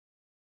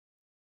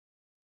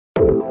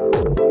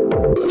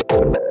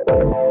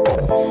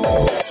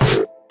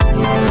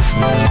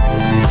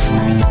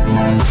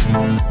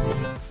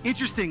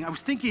Interesting. I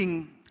was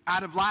thinking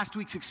out of last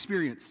week's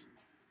experience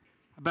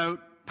about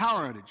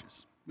power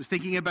outages. I was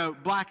thinking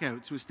about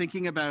blackouts. I was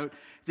thinking about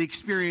the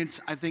experience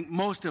I think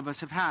most of us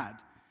have had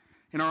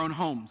in our own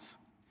homes.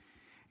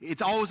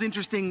 It's always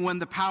interesting when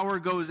the power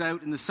goes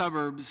out in the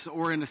suburbs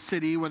or in a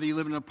city, whether you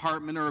live in an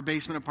apartment or a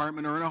basement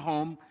apartment or in a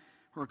home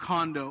or a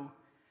condo,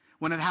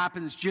 when it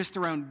happens just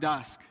around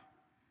dusk.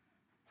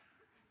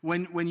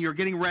 When you're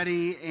getting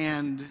ready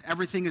and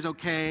everything is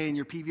okay and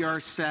your PVR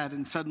is set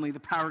and suddenly the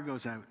power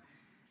goes out.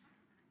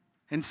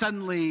 And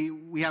suddenly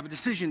we have a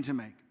decision to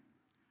make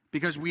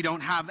because we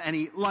don't have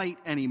any light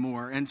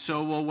anymore. And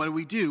so, well,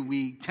 what do?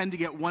 We tend to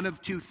get one of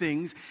two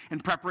things in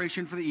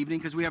preparation for the evening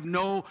because we have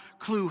no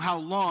clue how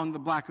long the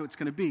blackout's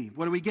going to be.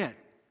 What do we get?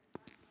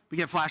 We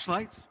get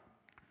flashlights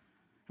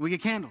and we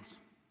get candles.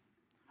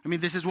 I mean,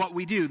 this is what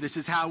we do. This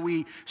is how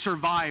we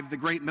survive the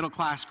great middle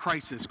class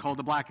crisis called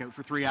the blackout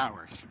for 3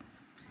 hours.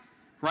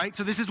 Right?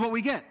 So this is what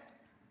we get.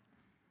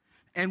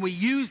 And we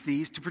use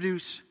these to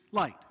produce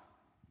light.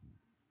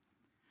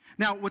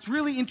 Now, what's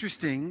really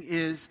interesting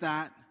is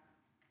that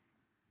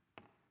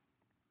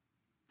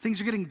things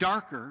are getting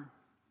darker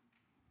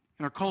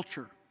in our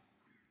culture.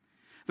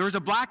 There is a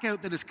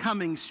blackout that is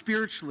coming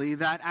spiritually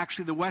that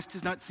actually the West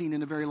has not seen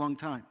in a very long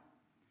time.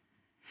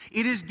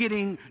 It is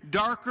getting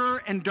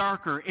darker and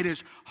darker. It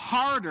is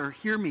harder,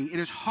 hear me, it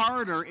is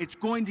harder, it's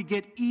going to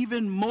get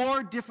even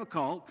more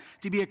difficult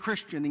to be a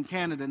Christian in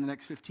Canada in the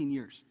next 15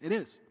 years. It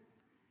is.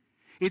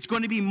 It's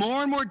going to be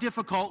more and more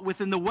difficult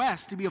within the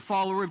West to be a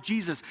follower of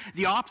Jesus.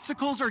 The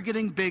obstacles are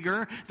getting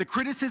bigger. The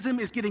criticism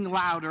is getting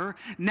louder.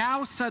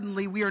 Now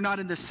suddenly we are not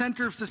in the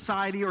center of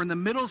society or in the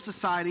middle of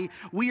society.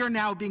 We are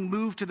now being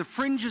moved to the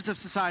fringes of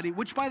society,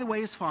 which, by the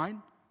way, is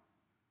fine.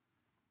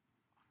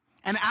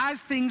 And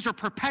as things are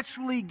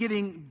perpetually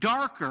getting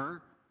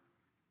darker,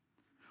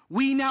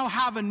 we now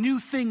have a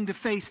new thing to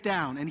face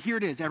down. And here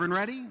it is. Everyone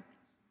ready?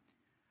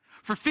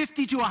 For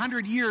 50 to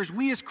 100 years,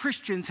 we as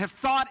Christians have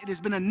thought it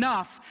has been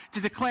enough to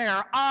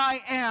declare,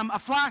 I am a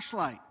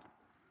flashlight.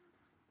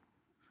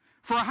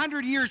 For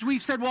 100 years,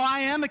 we've said, well, I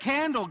am a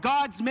candle.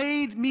 God's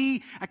made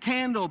me a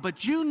candle.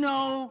 But you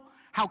know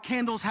how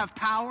candles have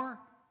power?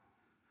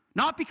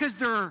 Not because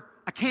they're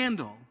a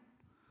candle,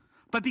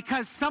 but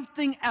because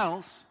something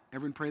else,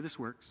 everyone pray this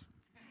works,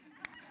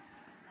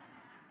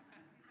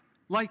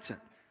 lights it.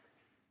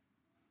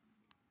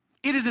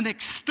 It is an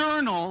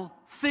external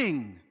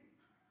thing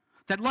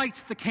that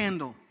lights the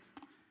candle.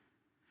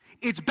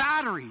 It's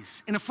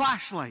batteries in a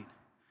flashlight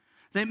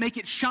that make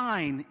it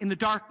shine in the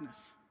darkness.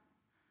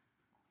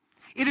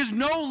 It is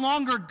no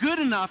longer good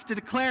enough to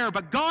declare,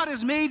 but God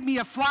has made me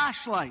a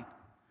flashlight.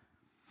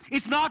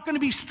 It's not going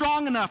to be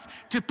strong enough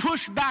to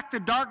push back the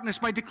darkness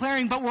by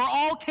declaring, but we're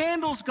all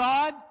candles,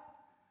 God.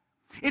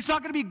 It's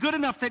not going to be good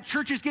enough that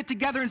churches get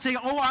together and say,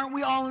 oh, aren't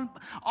we all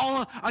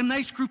a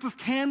nice group of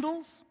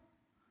candles?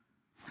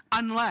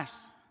 Unless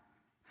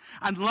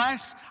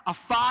a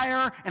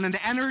fire and an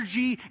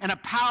energy and a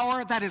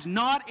power that is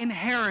not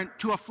inherent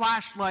to a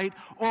flashlight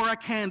or a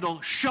candle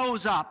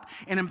shows up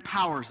and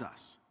empowers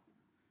us.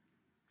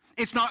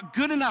 It's not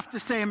good enough to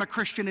say I'm a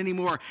Christian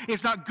anymore.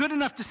 It's not good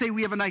enough to say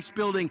we have a nice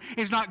building.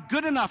 It's not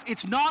good enough.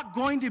 It's not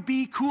going to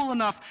be cool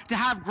enough to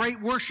have great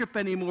worship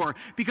anymore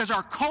because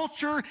our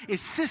culture is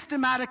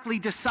systematically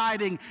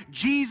deciding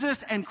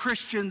Jesus and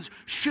Christians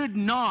should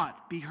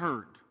not be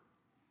heard.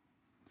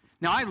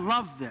 Now, I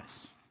love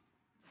this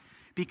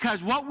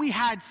because what we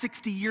had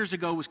 60 years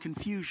ago was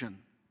confusion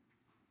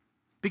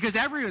because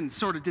everyone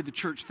sort of did the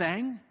church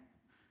thing,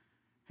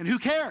 and who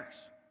cares?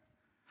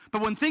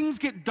 But when things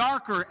get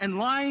darker and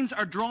lines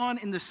are drawn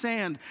in the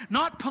sand,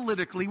 not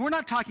politically, we're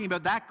not talking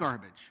about that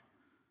garbage.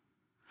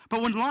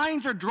 But when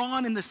lines are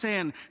drawn in the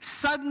sand,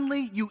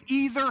 suddenly you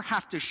either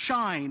have to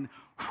shine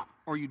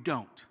or you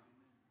don't.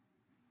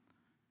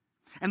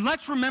 And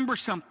let's remember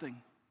something.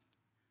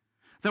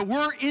 That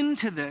we're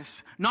into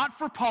this, not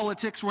for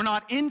politics. We're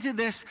not into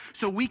this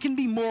so we can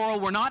be moral.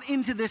 We're not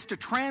into this to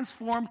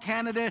transform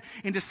Canada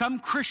into some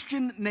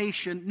Christian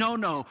nation.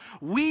 No.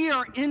 We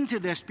are into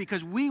this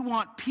because we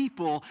want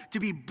people to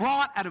be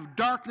brought out of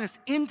darkness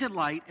into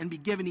light and be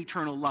given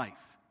eternal life.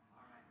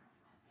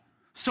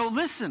 So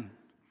listen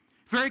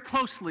very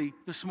closely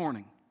this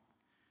morning.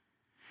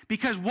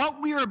 Because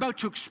what we are about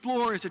to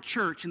explore as a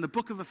church in the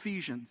book of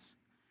Ephesians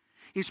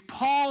is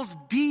Paul's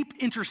deep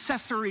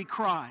intercessory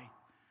cry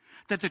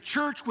that the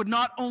church would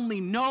not only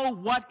know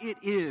what it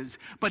is,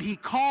 but he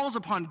calls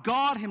upon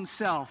God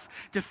himself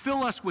to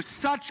fill us with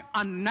such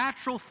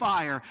unnatural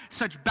fire,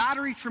 such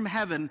batteries from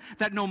heaven,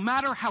 that no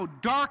matter how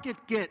dark it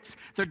gets,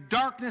 the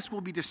darkness will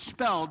be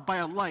dispelled by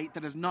a light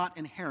that is not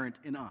inherent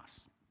in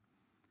us.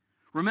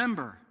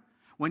 Remember,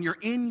 when you're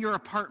in your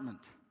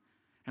apartment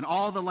and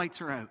all the lights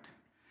are out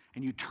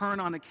and you turn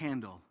on a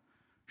candle,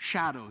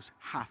 shadows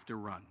have to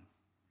run.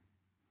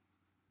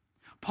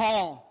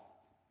 Paul,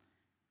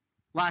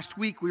 last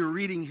week we were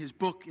reading his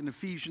book in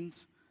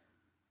Ephesians,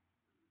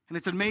 and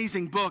it's an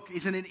amazing book.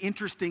 Isn't it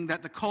interesting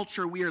that the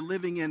culture we are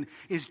living in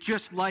is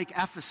just like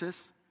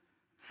Ephesus?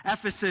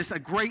 Ephesus, a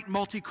great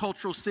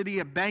multicultural city,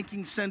 a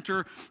banking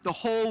center. The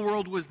whole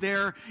world was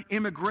there.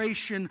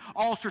 Immigration,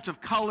 all sorts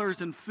of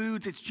colors and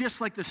foods. It's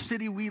just like the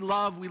city we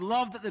love. We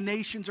love that the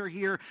nations are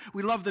here.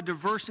 We love the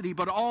diversity.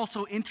 But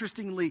also,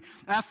 interestingly,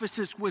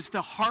 Ephesus was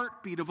the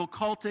heartbeat of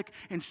occultic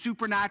and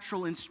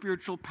supernatural and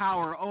spiritual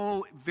power.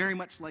 Oh, very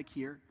much like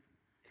here.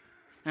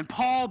 And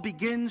Paul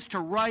begins to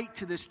write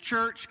to this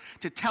church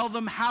to tell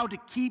them how to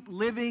keep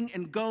living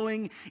and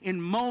going in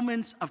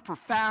moments of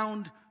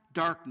profound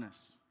darkness.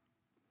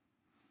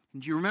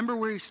 And do you remember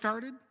where he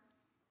started?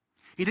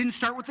 He didn't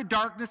start with the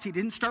darkness. He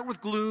didn't start with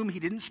gloom. He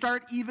didn't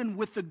start even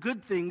with the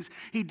good things.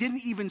 He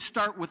didn't even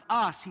start with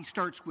us. He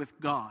starts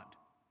with God.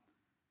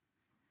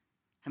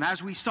 And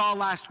as we saw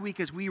last week,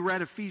 as we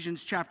read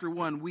Ephesians chapter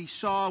 1, we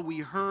saw, we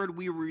heard,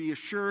 we were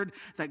reassured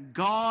that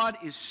God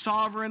is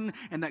sovereign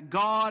and that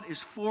God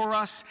is for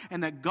us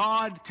and that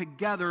God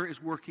together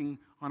is working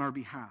on our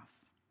behalf.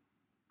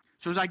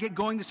 So as I get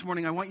going this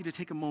morning, I want you to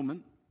take a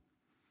moment,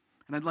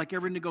 and I'd like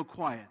everyone to go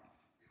quiet.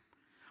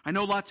 I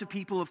know lots of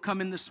people have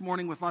come in this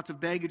morning with lots of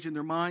baggage in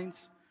their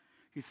minds.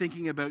 You're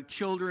thinking about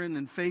children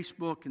and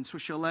Facebook and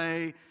social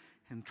and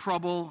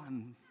trouble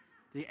and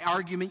the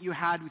argument you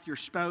had with your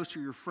spouse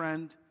or your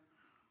friend.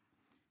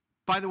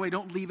 By the way,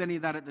 don't leave any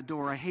of that at the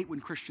door. I hate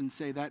when Christians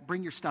say that.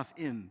 Bring your stuff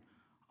in.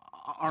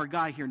 Our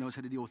guy here knows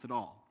how to deal with it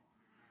all.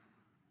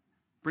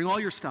 Bring all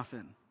your stuff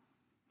in.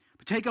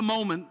 But take a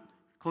moment,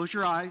 close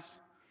your eyes.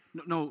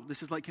 No,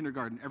 this is like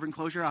kindergarten. Everyone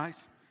close your eyes.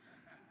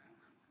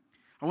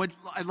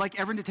 I'd like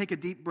everyone to take a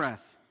deep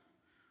breath.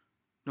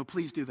 No,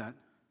 please do that.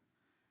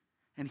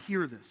 And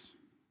hear this.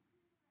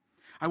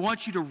 I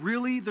want you to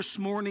really this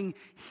morning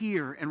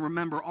hear and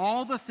remember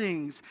all the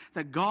things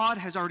that God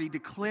has already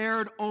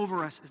declared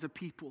over us as a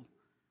people.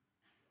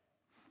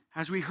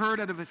 As we heard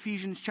out of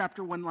Ephesians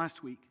chapter 1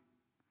 last week,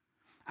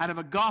 out of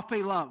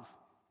agape love,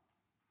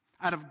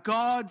 out of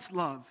God's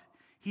love,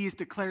 he has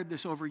declared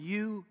this over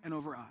you and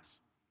over us.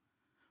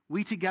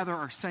 We together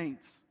are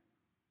saints.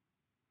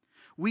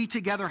 We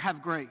together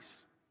have grace.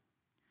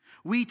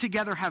 We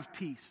together have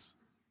peace.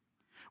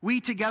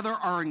 We together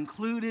are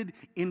included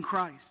in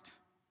Christ.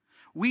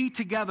 We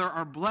together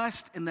are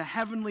blessed in the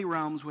heavenly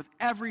realms with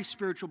every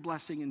spiritual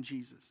blessing in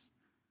Jesus.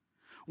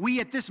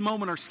 We at this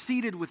moment are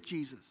seated with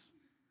Jesus.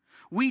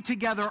 We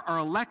together are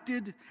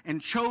elected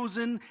and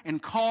chosen and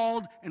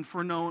called and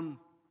foreknown.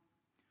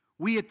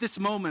 We at this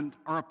moment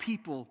are a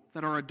people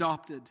that are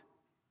adopted.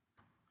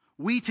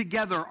 We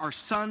together are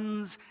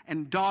sons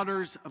and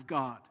daughters of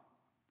God.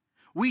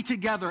 We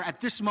together at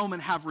this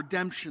moment have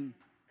redemption.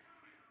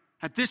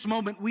 At this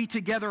moment, we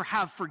together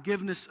have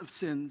forgiveness of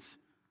sins.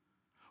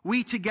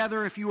 We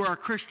together, if you are a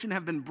Christian,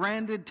 have been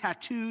branded,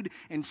 tattooed,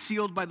 and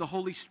sealed by the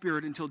Holy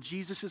Spirit until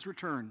Jesus'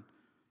 return.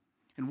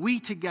 And we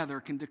together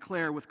can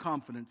declare with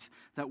confidence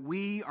that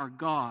we are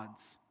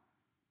God's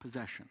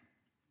possession.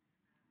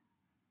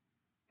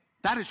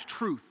 That is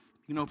truth.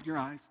 You can open your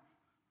eyes.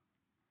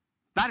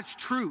 That is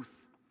truth.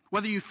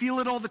 Whether you feel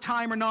it all the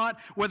time or not,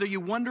 whether you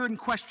wonder and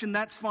question,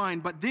 that's fine.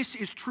 But this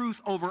is truth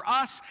over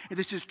us, and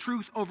this is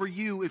truth over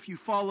you if you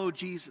follow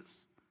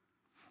Jesus.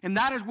 And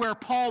that is where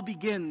Paul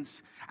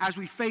begins as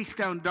we face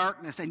down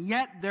darkness. And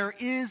yet there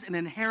is an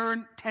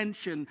inherent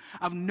tension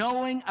of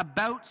knowing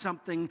about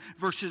something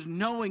versus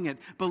knowing it,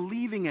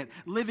 believing it,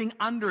 living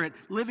under it,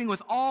 living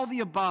with all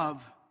the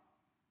above,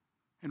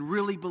 and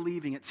really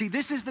believing it. See,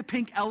 this is the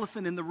pink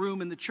elephant in the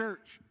room in the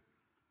church,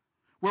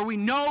 where we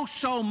know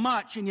so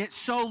much and yet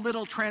so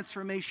little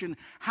transformation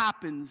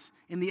happens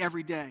in the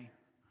everyday.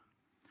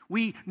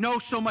 We know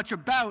so much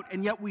about,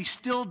 and yet we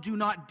still do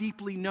not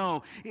deeply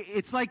know.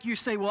 It's like you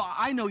say, well,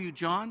 I know you,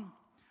 John.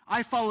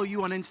 I follow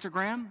you on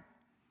Instagram.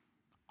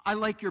 I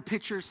like your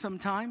pictures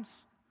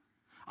sometimes.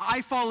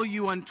 I follow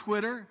you on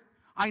Twitter.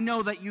 I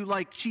know that you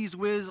like Cheese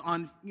Whiz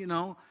on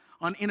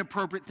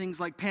inappropriate things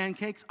like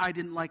pancakes. I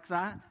didn't like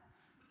that.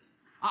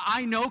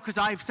 I know because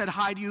I've said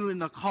hi to you in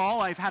the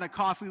call. I've had a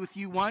coffee with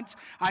you once.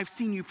 I've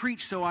seen you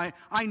preach, so I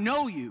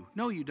know you.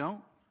 No, you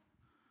don't.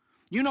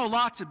 You know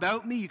lots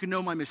about me. You can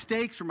know my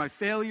mistakes or my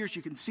failures.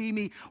 You can see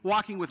me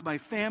walking with my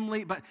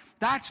family. But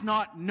that's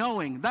not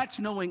knowing. That's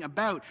knowing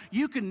about.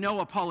 You can know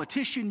a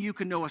politician. You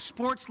can know a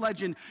sports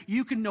legend.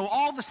 You can know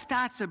all the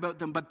stats about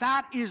them. But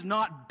that is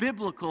not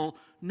biblical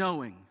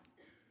knowing.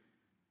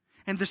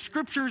 And the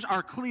scriptures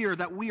are clear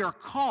that we are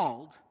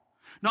called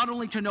not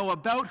only to know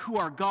about who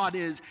our God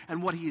is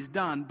and what he's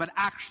done, but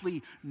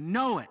actually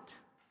know it.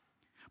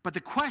 But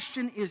the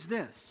question is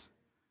this: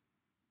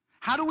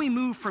 how do we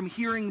move from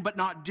hearing but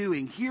not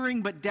doing,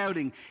 hearing but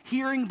doubting,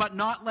 hearing but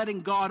not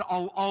letting God's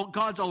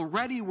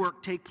already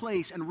work take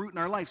place and root in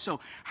our life?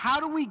 So how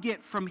do we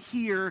get from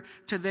here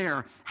to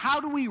there? How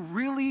do we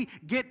really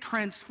get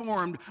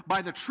transformed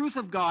by the truth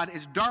of God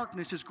as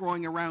darkness is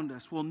growing around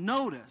us? Well,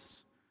 notice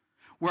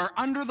where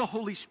under the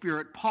Holy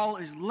Spirit Paul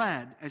is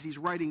led as he's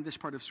writing this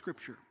part of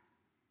Scripture.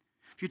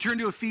 If If you turn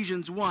to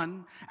Ephesians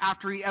 1,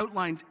 after he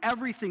outlines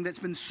everything that's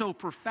been so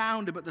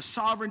profound about the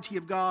sovereignty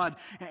of God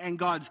and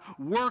God's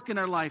work in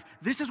our life,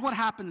 this is what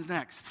happens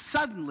next.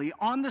 Suddenly,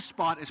 on the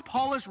spot, as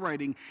Paul is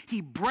writing,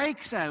 he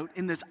breaks out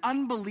in this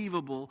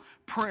unbelievable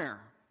prayer,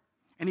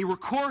 and he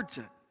records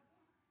it.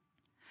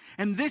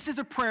 And this is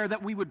a prayer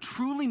that we would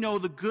truly know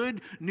the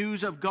good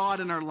news of God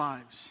in our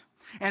lives.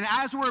 And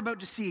as we're about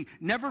to see,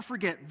 never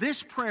forget,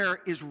 this prayer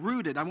is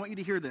rooted, I want you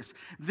to hear this,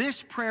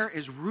 this prayer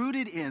is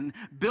rooted in,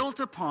 built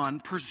upon,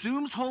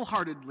 presumes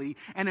wholeheartedly,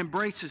 and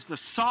embraces the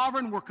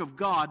sovereign work of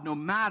God no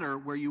matter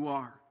where you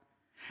are.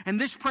 And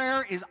this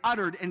prayer is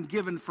uttered and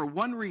given for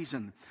one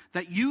reason,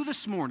 that you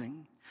this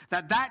morning,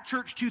 that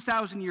church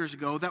 2,000 years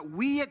ago, that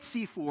we at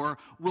C4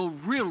 will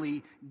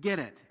really get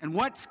it. And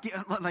what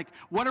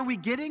are we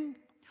getting?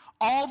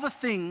 All the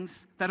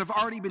things that have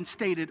already been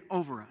stated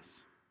over us.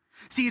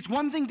 See, it's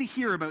one thing to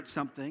hear about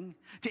something,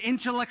 to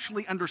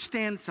intellectually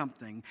understand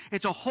something.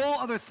 It's a whole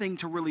other thing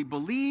to really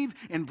believe,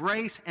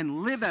 embrace,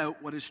 and live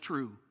out what is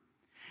true.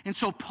 And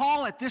so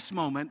Paul, at this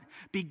moment,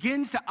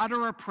 begins to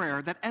utter a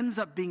prayer that ends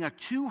up being a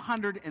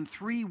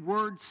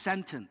 203-word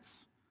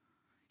sentence.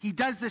 He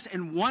does this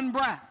in one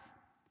breath.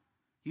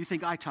 You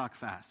think I talk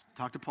fast.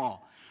 Talk to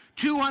Paul.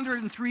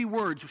 203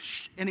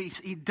 words, and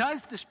he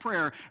does this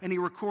prayer, and he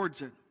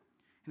records it.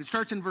 And it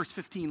starts in verse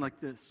 15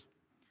 like this.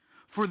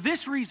 For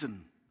this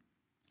reason,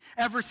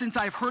 ever since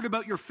I've heard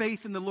about your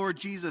faith in the Lord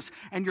Jesus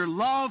and your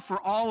love for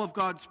all of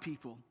God's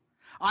people,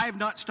 I have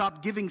not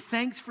stopped giving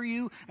thanks for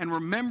you and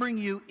remembering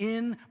you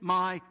in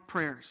my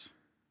prayers.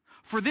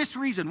 For this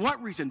reason,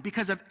 what reason?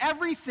 Because of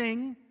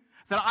everything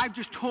that I've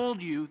just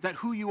told you, that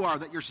who you are,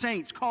 that you're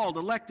saints, called,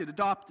 elected,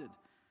 adopted.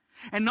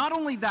 And not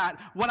only that,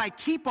 what I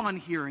keep on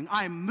hearing,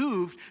 I am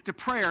moved to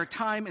prayer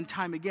time and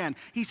time again.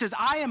 He says,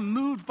 I am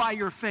moved by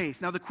your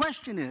faith. Now the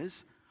question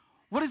is,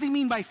 what does he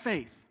mean by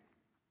faith?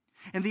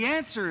 And the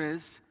answer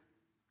is,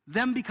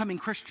 them becoming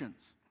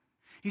Christians.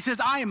 He says,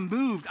 I am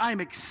moved, I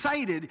am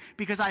excited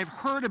because I've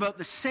heard about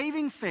the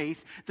saving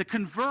faith, the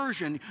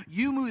conversion,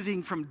 you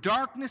moving from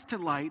darkness to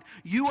light.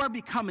 You are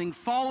becoming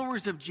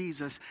followers of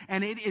Jesus,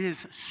 and it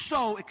is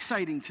so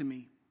exciting to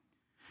me.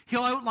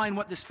 He'll outline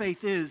what this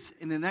faith is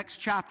in the next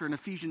chapter in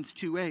Ephesians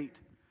 2:8.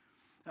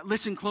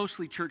 Listen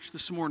closely, church,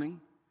 this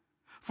morning.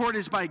 For it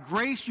is by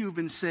grace you have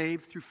been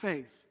saved through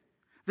faith.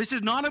 This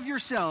is not of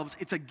yourselves,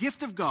 it's a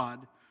gift of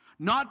God,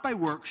 not by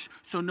works,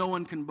 so no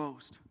one can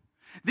boast.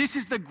 This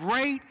is the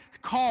great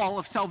call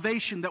of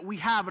salvation that we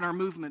have in our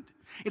movement.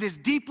 It is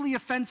deeply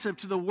offensive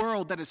to the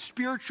world that is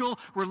spiritual,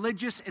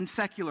 religious, and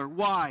secular.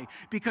 Why?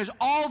 Because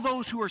all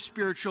those who are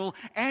spiritual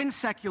and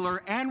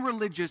secular and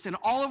religious in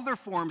all of their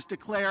forms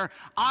declare,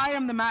 I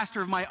am the master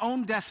of my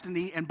own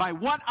destiny, and by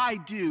what I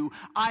do,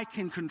 I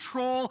can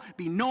control,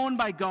 be known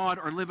by God,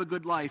 or live a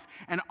good life.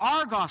 And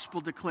our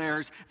gospel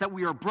declares that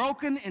we are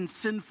broken and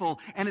sinful,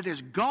 and it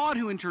is God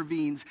who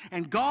intervenes,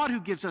 and God who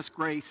gives us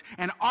grace,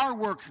 and our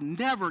works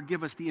never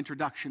give us the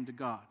introduction to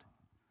God.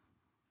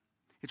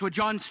 It's what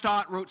John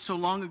Stott wrote so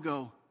long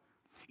ago.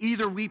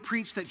 Either we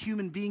preach that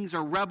human beings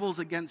are rebels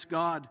against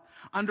God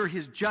under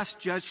his just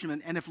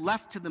judgment and if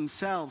left to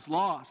themselves,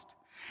 lost,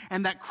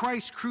 and that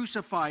Christ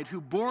crucified, who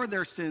bore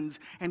their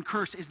sins and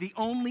curse, is the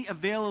only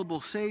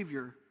available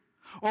Savior,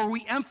 or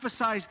we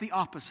emphasize the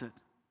opposite,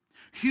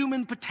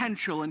 human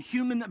potential and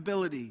human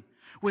ability,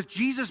 with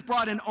Jesus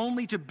brought in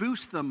only to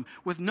boost them,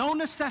 with no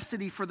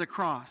necessity for the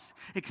cross,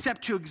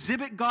 except to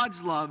exhibit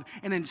God's love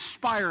and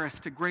inspire us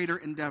to greater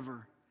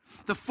endeavor.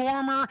 The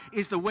former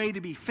is the way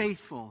to be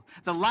faithful.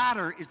 The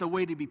latter is the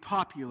way to be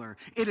popular.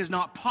 It is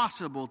not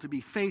possible to be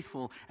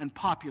faithful and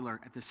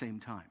popular at the same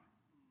time.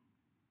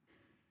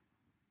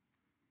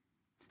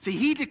 See,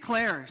 he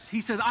declares,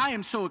 he says, I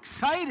am so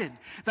excited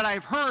that I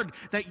have heard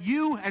that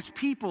you as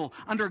people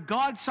under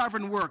God's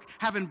sovereign work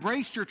have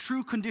embraced your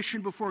true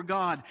condition before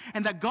God,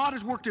 and that God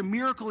has worked a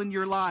miracle in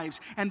your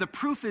lives. And the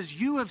proof is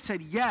you have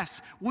said,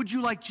 yes, would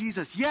you like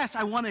Jesus? Yes,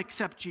 I want to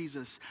accept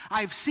Jesus.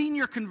 I've seen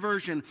your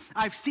conversion.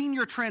 I've seen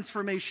your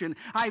transformation.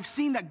 I've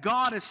seen that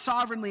God has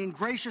sovereignly and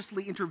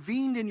graciously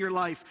intervened in your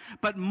life.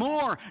 But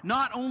more,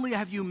 not only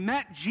have you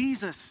met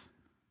Jesus,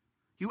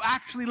 you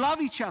actually love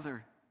each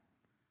other.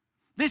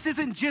 This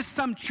isn't just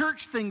some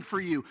church thing for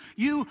you.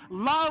 You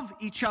love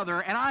each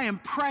other, and I am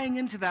praying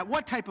into that.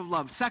 What type of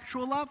love?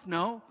 Sexual love?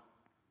 No.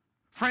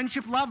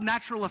 Friendship love?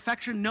 Natural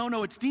affection?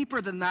 No, it's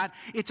deeper than that.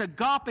 It's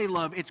agape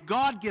love. It's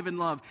God-given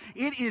love.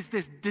 It is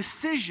this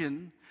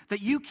decision that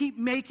you keep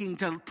making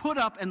to put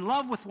up and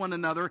love with one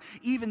another,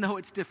 even though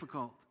it's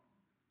difficult.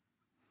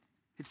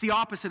 It's the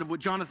opposite of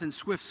what Jonathan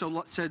Swift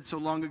said so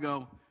long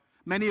ago.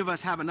 Many of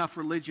us have enough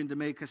religion to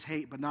make us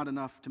hate, but not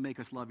enough to make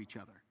us love each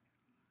other.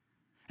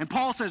 And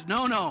Paul says,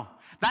 no,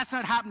 that's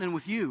not happening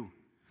with you.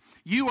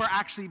 You are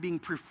actually being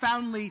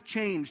profoundly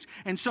changed.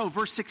 And so,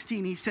 verse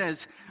 16, he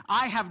says,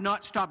 I have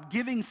not stopped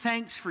giving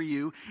thanks for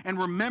you and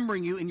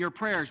remembering you in your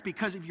prayers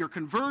because of your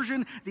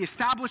conversion, the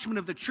establishment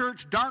of the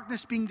church,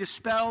 darkness being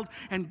dispelled,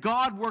 and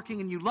God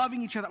working and you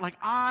loving each other. Like,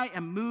 I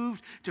am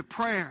moved to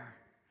prayer.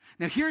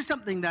 Now, here's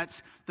something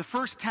that's the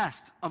first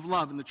test of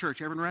love in the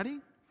church. Everyone ready?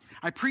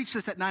 I preached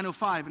this at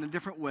 9:05 in a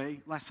different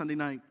way last Sunday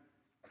night.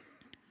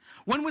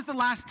 When was the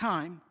last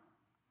time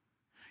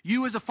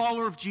you, as a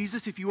follower of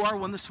Jesus, if you are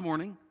one this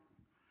morning,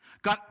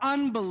 got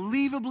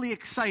unbelievably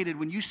excited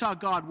when you saw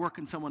God work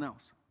in someone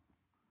else?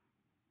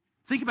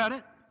 Think about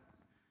it.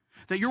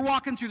 That you're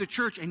walking through the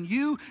church and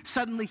you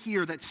suddenly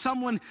hear that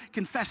someone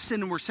confessed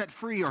sin and were set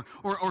free,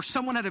 or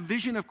someone had a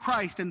vision of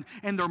Christ and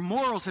their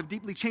morals have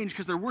deeply changed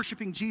because they're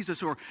worshiping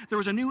Jesus, or there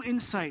was a new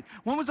insight.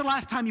 When was the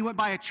last time you went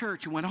by a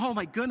church and went, oh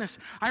my goodness,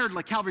 I heard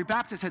like Calvary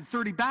Baptist had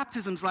 30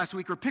 baptisms last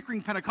week, or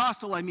Pickering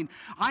Pentecostal. I mean,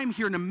 I'm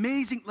hearing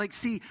amazing,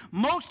 see,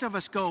 most of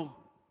us go,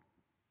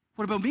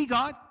 what about me,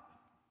 God?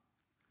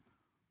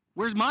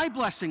 Where's my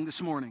blessing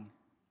this morning?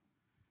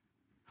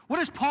 What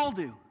does Paul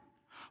do?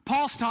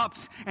 Paul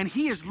stops and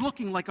he is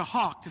looking like a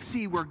hawk to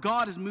see where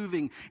God is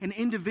moving in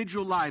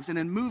individual lives and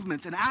in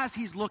movements. And as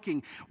he's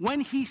looking,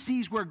 when he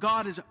sees where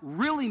God is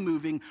really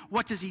moving,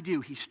 what does he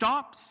do? He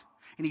stops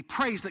and he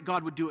prays that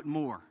God would do it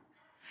more.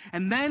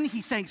 And then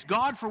he thanks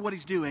God for what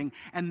he's doing.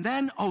 And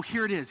then, oh,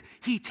 here it is.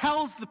 He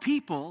tells the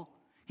people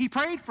he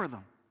prayed for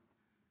them.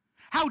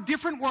 How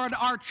different would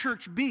our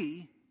church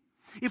be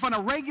if on a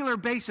regular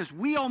basis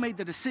we all made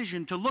the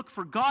decision to look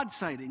for God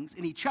sightings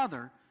in each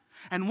other?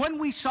 And when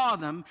we saw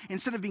them,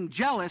 instead of being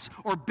jealous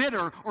or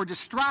bitter or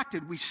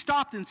distracted, we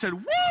stopped and said,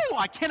 whoa,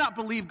 I cannot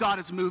believe God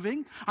is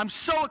moving. I'm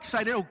so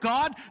excited. Oh,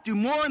 God, do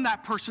more in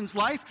that person's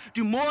life.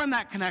 Do more in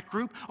that connect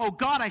group. Oh,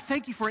 God, I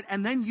thank you for it.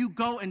 And then you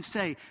go and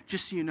say,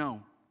 just so you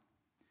know,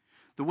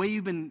 the way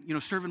you've been,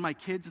 serving my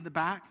kids in the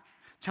back,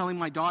 telling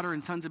my daughter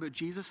and sons about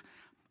Jesus,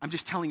 I'm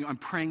just telling you, I'm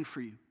praying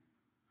for you.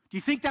 Do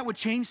you think that would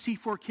change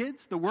C4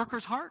 Kids, the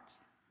workers' hearts?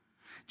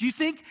 Do you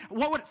think,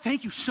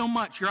 thank you so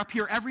much. You're up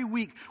here every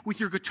week with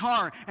your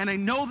guitar, and I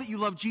know that you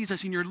love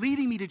Jesus, and you're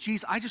leading me to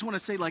Jesus. I just want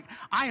to say,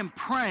 I am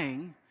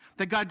praying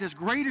that God does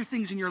greater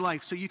things in your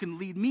life so you can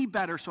lead me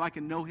better so I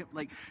can know him.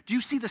 Do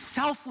you see the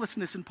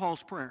selflessness in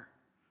Paul's prayer?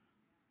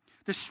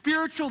 The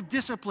spiritual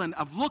discipline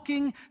of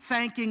looking,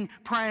 thanking,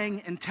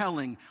 praying, and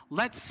telling.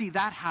 Let's see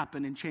that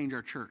happen and change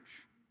our church.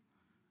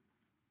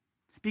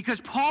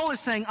 Because Paul is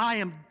saying, I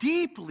am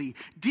deeply,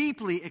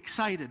 deeply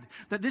excited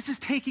that this is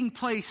taking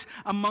place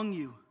among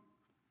you.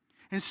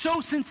 And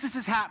so since this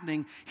is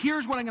happening,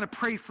 here's what I'm going to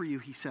pray for you,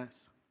 he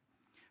says.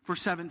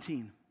 Verse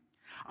 17.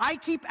 I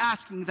keep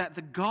asking that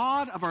the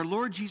God of our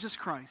Lord Jesus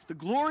Christ, the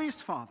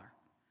glorious Father,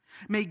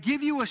 may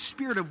give you a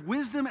spirit of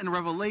wisdom and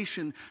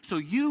revelation so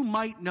you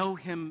might know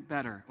him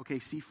better. Okay,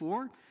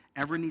 C4,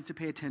 everyone needs to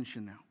pay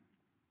attention now.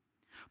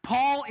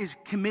 Paul is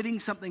committing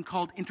something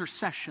called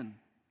intercession.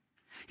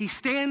 He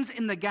stands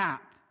in the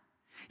gap.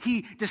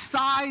 He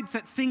decides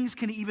that things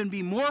can even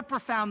be more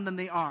profound than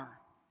they are.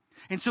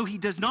 And so he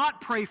does not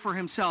pray for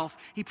himself,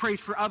 he prays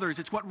for others.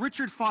 It's what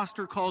Richard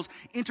Foster calls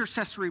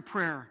intercessory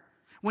prayer.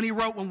 When he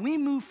wrote, when we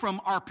move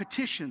from our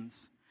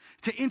petitions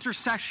to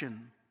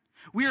intercession,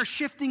 we are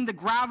shifting the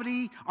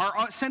gravity,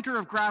 our center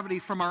of gravity,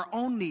 from our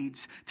own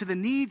needs to the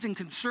needs and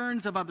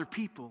concerns of other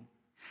people.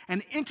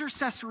 And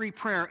intercessory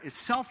prayer is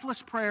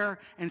selfless prayer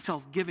and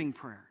self-giving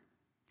prayer.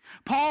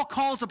 Paul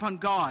calls upon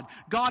God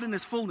in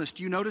his fullness.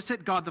 Do you notice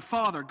it? God the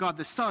Father, God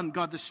the Son,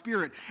 God the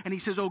Spirit. And he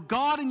says, oh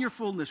God, in your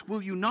fullness,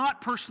 will you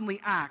not personally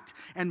act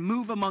and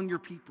move among your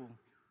people?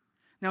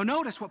 Now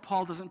notice what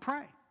Paul doesn't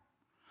pray.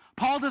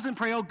 Paul doesn't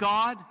pray, oh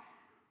God,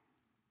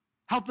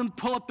 help them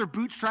pull up their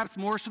bootstraps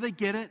more so they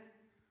get it.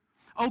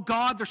 Oh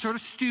God, they're sort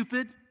of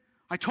stupid.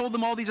 I told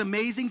them all these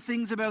amazing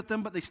things about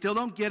them, but they still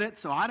don't get it,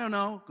 so I don't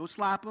know. Go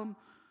slap them.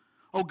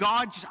 Oh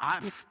God,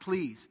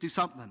 please, do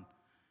something.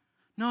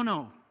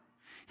 No.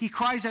 He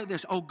cries out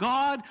this, oh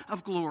God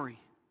of glory,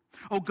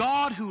 oh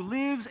God who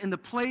lives in the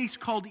place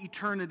called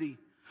eternity,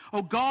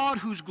 oh God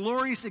whose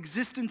glorious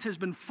existence has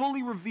been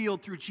fully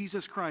revealed through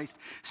Jesus Christ,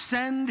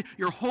 send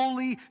your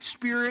Holy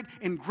Spirit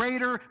in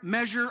greater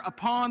measure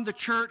upon the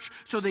church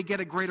so they get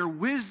a greater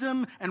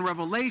wisdom and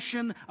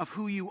revelation of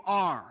who you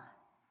are.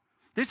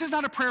 This is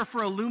not a prayer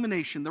for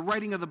illumination, the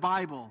writing of the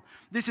Bible.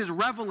 This is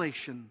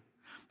revelation.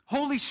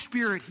 Holy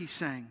Spirit, he's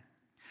saying,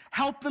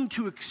 help them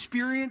to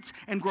experience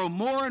and grow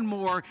more and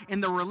more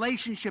in the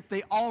relationship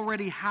they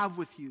already have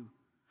with you.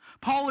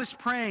 Paul is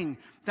praying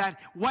that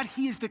what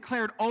he has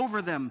declared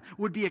over them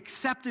would be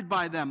accepted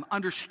by them,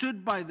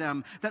 understood by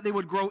them, that they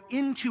would grow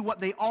into what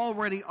they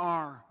already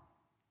are.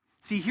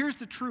 See, here's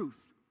the truth.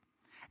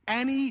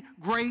 Any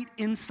great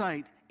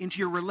insight into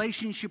your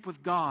relationship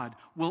with God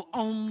will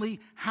only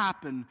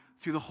happen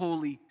through the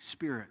Holy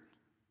Spirit.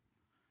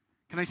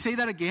 Can I say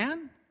that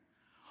again?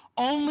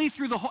 Only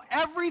through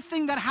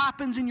everything that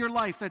happens in your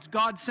life that's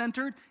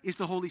God-centered is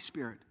the Holy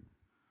Spirit.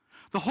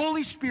 The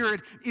Holy Spirit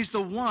is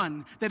the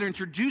one that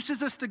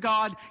introduces us to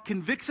God,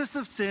 convicts us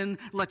of sin,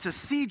 lets us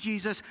see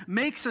Jesus,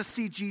 makes us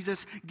see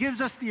Jesus,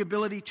 gives us the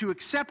ability to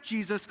accept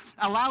Jesus,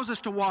 allows us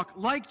to walk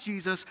like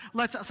Jesus,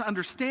 lets us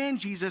understand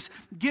Jesus,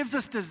 gives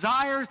us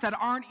desires that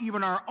aren't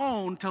even our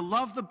own to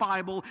love the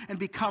Bible and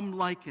become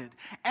like it.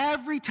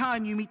 Every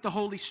time you meet the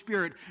Holy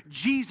Spirit,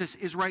 Jesus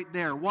is right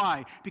there.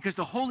 Why? Because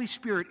the Holy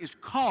Spirit is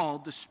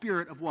called the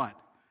Spirit of what?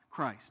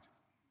 Christ.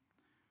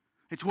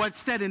 It's what's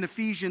said in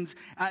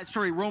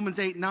Romans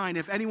 8:9.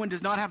 If anyone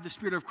does not have the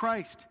Spirit of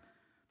Christ,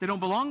 they don't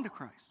belong to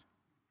Christ.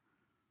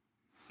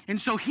 And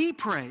so he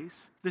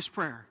prays this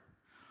prayer.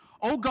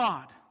 Oh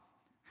God,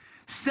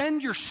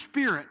 send your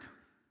Spirit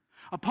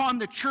upon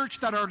the church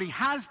that already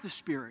has the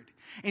Spirit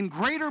in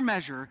greater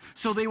measure,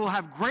 so they will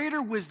have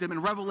greater wisdom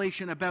and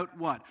revelation about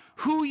what?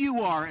 Who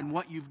you are and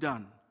what you've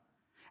done.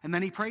 And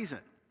then he prays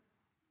it.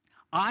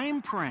 I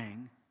am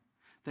praying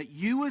that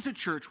you as a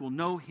church will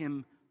know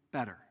him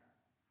better.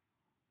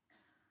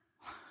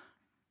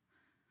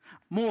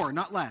 More,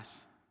 not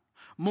less.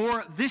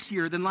 More this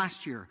year than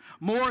last year.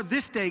 More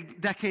this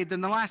decade than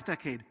the last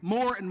decade.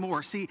 More and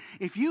more. See,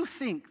 if you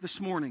think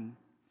this morning,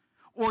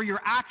 or your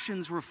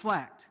actions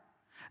reflect,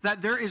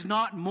 that there is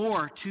not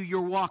more to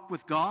your walk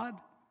with God,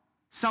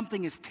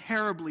 something is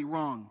terribly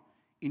wrong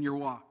in your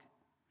walk.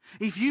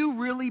 If you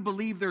really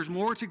believe there's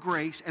more to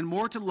grace and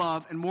more to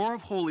love and more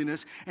of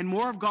holiness and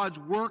more of God's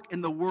work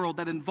in the world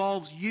that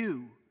involves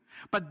you,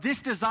 but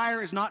this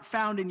desire is not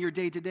found in your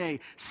day-to-day,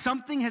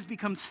 something has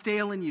become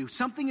stale in you.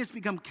 Something has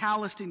become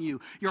calloused in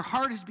you. Your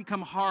heart has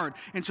become hard.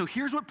 And so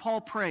here's what Paul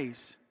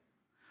prays.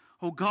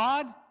 Oh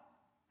God,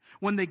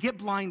 when they get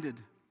blinded.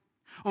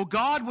 Oh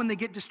God, when they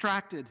get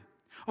distracted.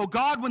 Oh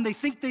God, when they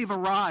think they've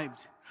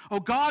arrived.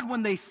 Oh God,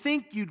 when they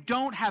think you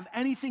don't have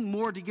anything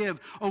more to give.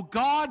 Oh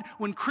God,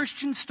 when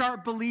Christians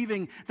start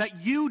believing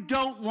that you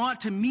don't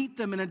want to meet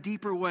them in a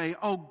deeper way.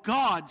 Oh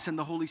God, send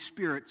the Holy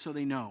Spirit so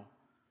they know.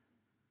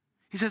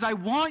 He says, I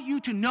want you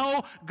to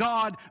know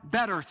God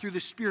better through the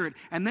Spirit.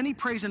 And then he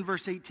prays in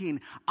verse 18,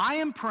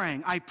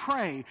 I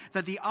pray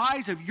that the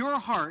eyes of your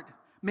heart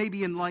may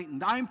be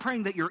enlightened. I am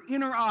praying that your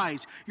inner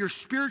eyes, your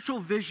spiritual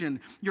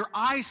vision, your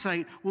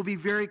eyesight will be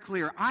very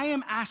clear. I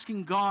am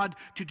asking God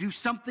to do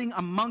something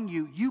among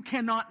you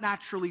cannot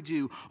naturally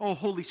do. Oh,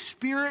 Holy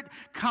Spirit,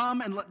 come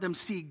and let them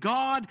see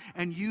God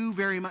and you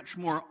very much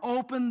more.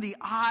 Open the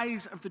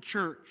eyes of the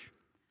church.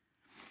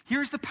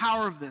 Here's the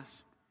power of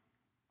this.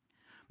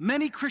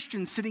 Many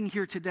Christians sitting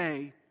here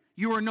today,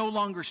 you are no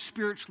longer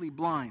spiritually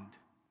blind,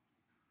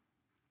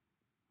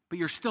 but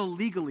you're still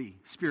legally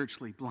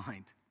spiritually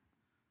blind.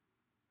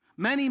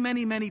 Many,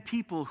 many, many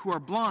people who are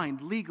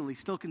blind legally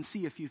still can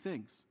see a few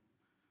things.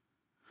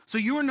 So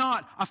you're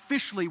not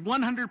officially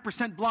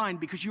 100% blind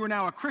because you are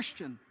now a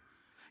Christian.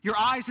 Your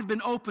eyes have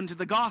been opened to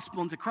the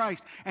gospel and to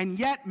Christ, and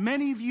yet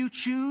many of you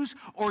choose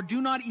or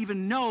do not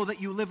even know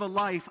that you live a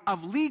life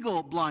of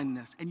legal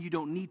blindness, and you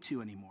don't need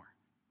to anymore.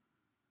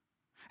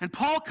 And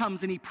Paul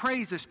comes and he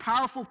prays this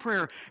powerful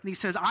prayer, and he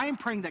says, I am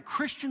praying that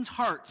Christians'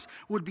 hearts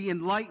would be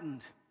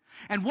enlightened.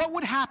 And what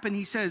would happen,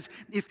 he says,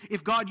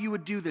 if God, you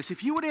would do this?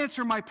 If you would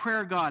answer my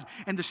prayer, God,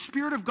 and the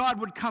Spirit of God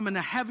would come in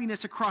a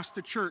heaviness across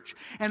the church,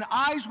 and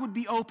eyes would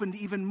be opened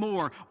even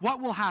more, what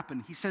will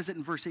happen? He says it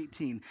in verse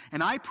 18.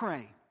 And I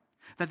pray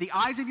that the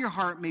eyes of your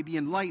heart may be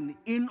enlightened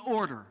in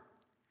order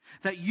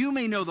that you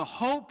may know the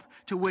hope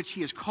to which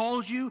he has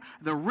called you,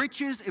 the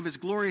riches of his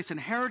glorious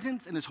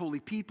inheritance in his holy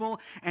people,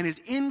 and his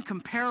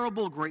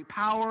incomparable great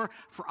power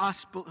for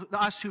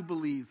us who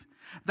believe.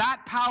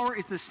 That power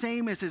is the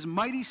same as his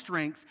mighty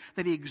strength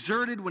that he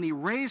exerted when he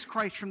raised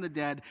Christ from the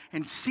dead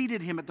and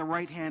seated him at the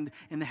right hand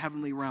in the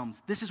heavenly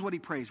realms. This is what he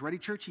prays. Ready,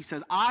 church? He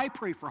says, I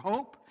pray for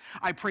hope,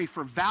 I pray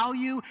for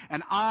value,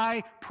 and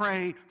I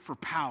pray for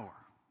power.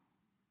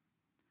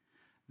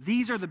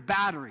 These are the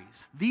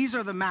batteries. These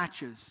are the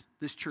matches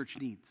this church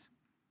needs.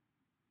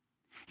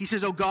 He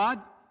says, oh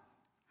God,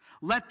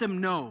 let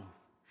them know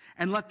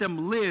and let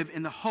them live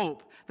in the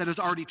hope that is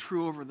already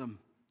true over them.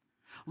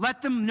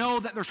 Let them know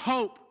that there's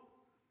hope.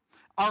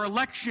 Our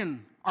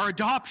election, our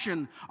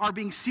adoption, our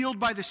being sealed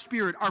by the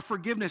Spirit, our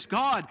forgiveness.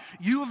 God,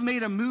 you have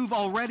made a move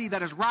already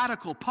that is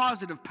radical,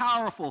 positive,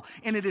 powerful,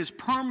 and it is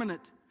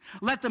permanent.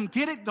 Let them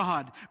get it,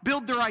 God.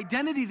 Build their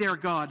identity there,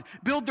 God.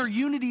 Build their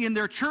unity in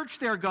their church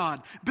there,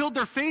 God. Build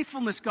their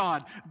faithfulness,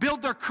 God.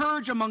 Build their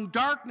courage among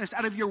darkness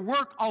out of your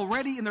work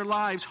already in their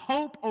lives.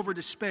 Hope over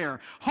despair.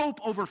 Hope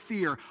over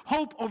fear.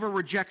 Hope over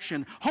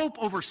rejection. Hope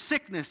over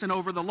sickness and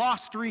over the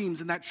lost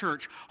dreams in that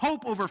church.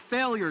 Hope over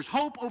failures.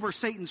 Hope over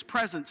Satan's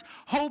presence.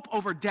 Hope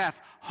over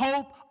death.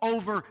 Hope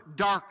over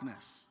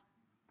darkness.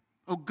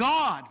 Oh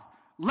God,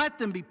 let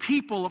them be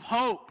people of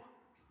hope.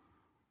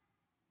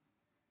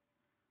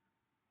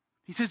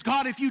 He says,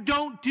 God, if you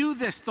don't do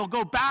this, they'll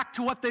go back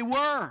to what they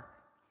were.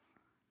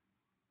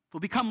 They'll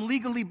become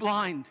legally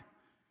blind.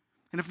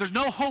 And if there's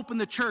no hope in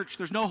the church,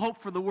 there's no hope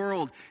for the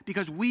world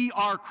because we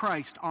are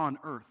Christ on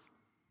earth.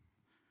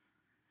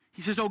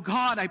 He says, oh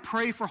God, I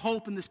pray for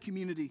hope in this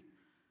community.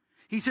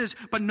 He says,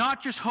 but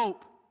not just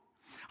hope.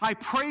 I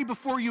pray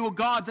before you, oh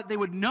God, that they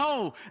would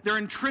know their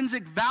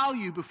intrinsic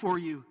value before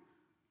you.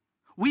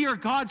 We are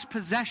God's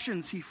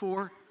possessions,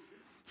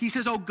 He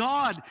says, oh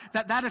God,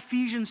 that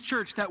Ephesians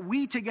church, that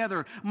we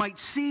together might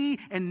see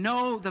and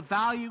know the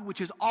value which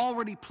is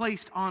already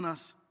placed on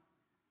us.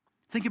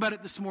 Think about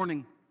it this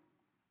morning.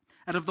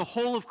 Out of the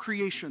whole of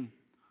creation,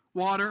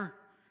 water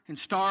and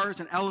stars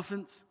and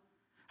elephants,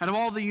 out of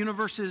all the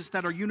universes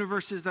that are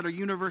universes that are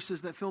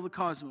universes that fill the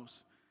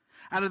cosmos,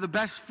 out of the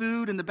best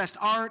food and the best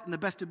art and the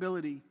best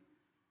ability,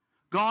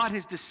 God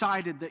has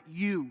decided that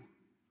you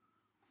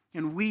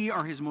and we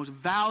are his most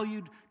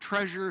valued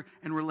treasure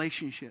and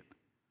relationship.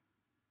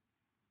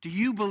 Do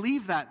you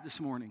believe that this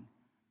morning?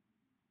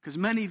 Because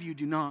many of you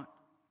do not.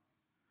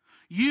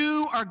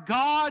 You are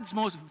God's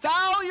most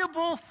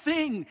valuable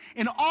thing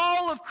in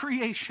all of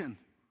creation.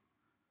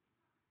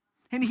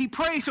 And he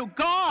prays, oh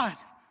God,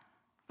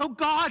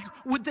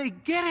 would they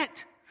get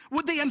it?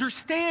 Would they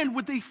understand?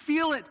 Would they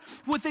feel it?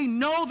 Would they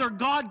know their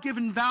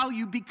God-given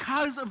value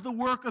because of the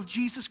work of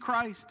Jesus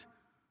Christ?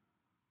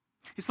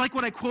 It's like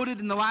what I quoted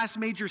in the last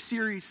major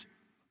series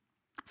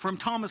from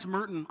Thomas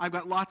Merton. I've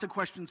got lots of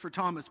questions for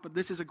Thomas, but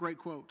this is a great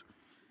quote.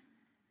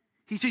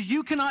 He says,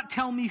 you cannot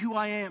tell me who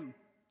I am,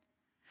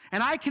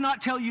 and I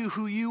cannot tell you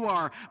who you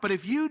are, but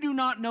if you do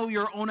not know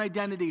your own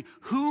identity,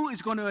 who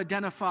is going to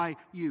identify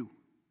you?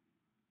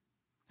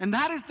 And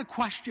that is the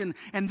question,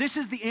 and this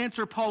is the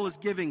answer Paul is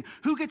giving.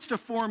 Who gets to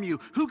form you?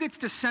 Who gets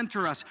to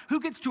center us? Who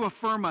gets to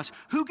affirm us?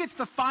 Who gets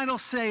the final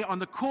say on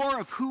the core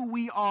of who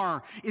we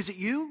are? Is it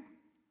you?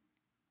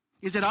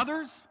 Is it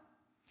others?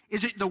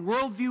 Is it the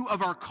worldview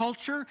of our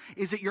culture?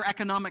 Is it your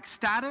economic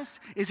status?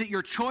 Is it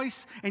your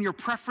choice and your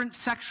preference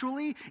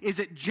sexually? Is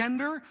it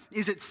gender?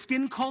 Is it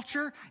skin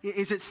culture?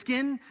 Is it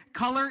skin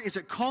color? Is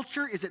it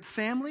culture? Is it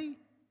family?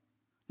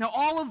 Now,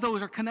 all of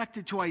those are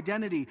connected to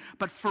identity,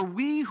 but for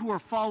we who are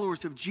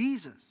followers of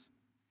Jesus,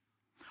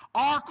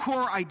 our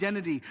core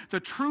identity, the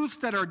truths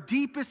that are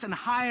deepest and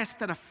highest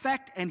that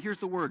affect, and here's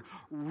the word,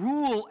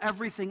 rule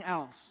everything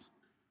else,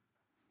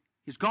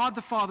 is God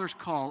the Father's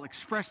call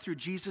expressed through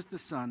Jesus the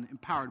Son,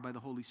 empowered by the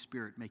Holy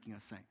Spirit, making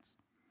us saints.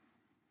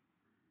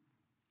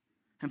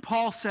 And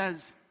Paul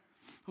says,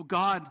 oh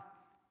God,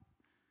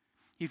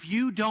 if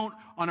you don't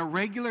on a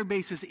regular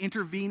basis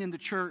intervene in the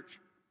church,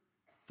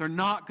 they're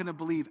not going to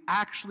believe.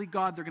 Actually,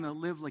 God, they're going to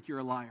live like you're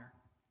a liar.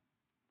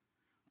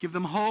 Give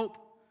them hope.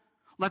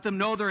 Let them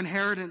know their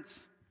inheritance.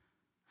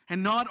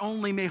 And not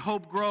only may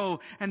hope grow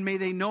and may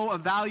they know a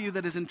value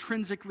that is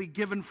intrinsically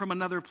given from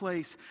another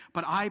place,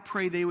 but I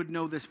pray they would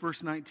know this,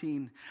 verse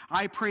 19.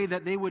 I pray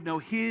that they would know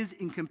his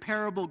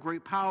incomparable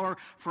great power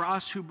for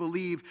us who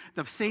believe.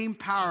 The same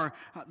power,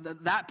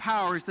 that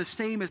power is the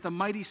same as the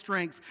mighty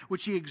strength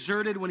which he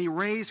exerted when he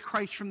raised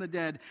Christ from the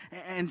dead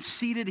and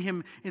seated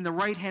him in the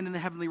right hand in the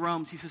heavenly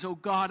realms. He says, oh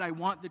God, I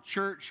want the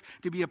church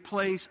to be a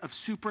place of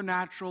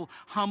supernatural,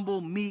 humble,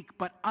 meek,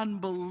 but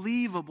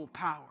unbelievable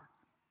power.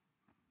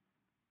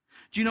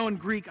 Do you know in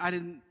Greek, I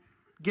didn't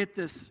get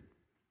this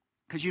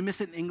because you miss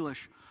it in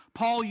English.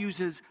 Paul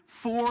uses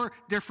 4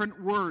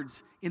 different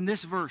words in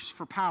this verse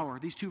for power,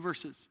 these 2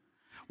 verses.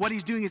 What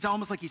he's doing is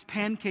almost like he's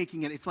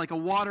pancaking it. It's like a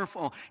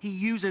waterfall. He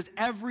uses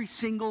every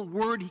single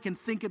word he can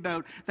think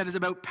about that is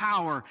about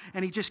power,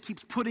 and he just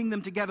keeps putting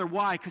them together.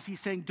 Why? Because he's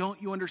saying,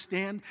 don't you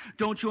understand?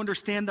 Don't you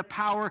understand the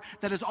power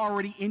that is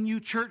already in you,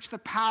 church? The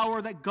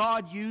power that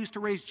God used to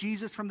raise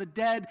Jesus from the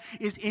dead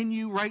is in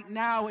you right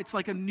now. It's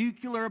like a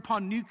nuclear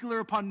upon nuclear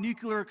upon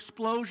nuclear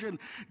explosion.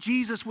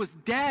 Jesus was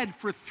dead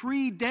for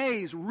 3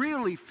 days,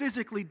 really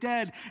physically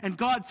dead, and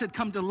God said,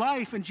 come to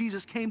life, and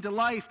Jesus came to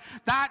life.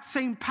 That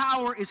same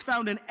power is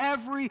found in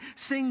every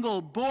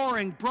single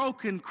boring,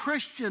 broken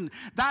Christian.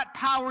 That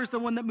power is the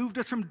one that moved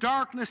us from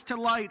darkness to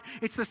light.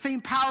 It's the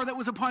same power that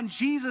was upon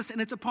Jesus,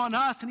 and it's upon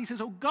us. And he says,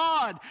 oh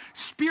God,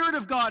 Spirit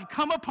of God,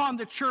 come upon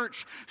the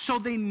church so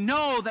they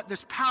know that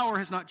this power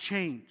has not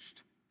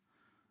changed.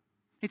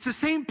 It's the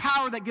same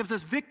power that gives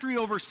us victory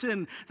over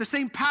sin, the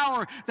same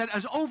power that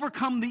has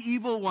overcome the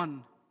evil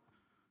one.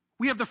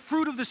 We have the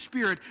fruit of the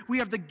Spirit. We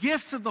have the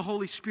gifts of the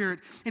Holy Spirit.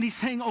 And he's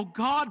saying, oh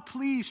God,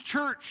 please,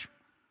 church,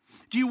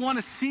 do you want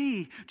to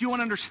see? Do you want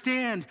to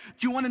understand?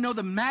 Do you want to know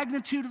the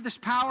magnitude of this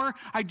power?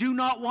 I do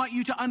not want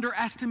you to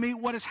underestimate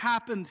what has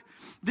happened.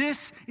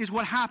 This is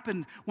what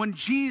happened when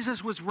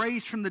Jesus was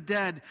raised from the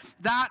dead.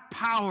 That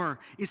power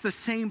is the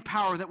same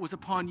power that was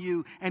upon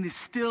you and is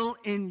still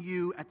in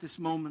you at this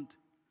moment.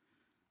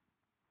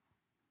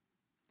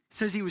 It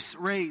says he was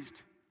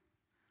raised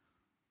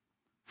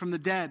from the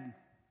dead.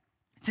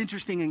 It's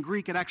interesting, in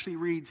Greek it actually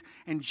reads,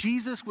 and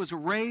Jesus was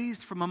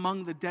raised from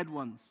among the dead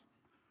ones.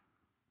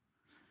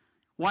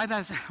 Why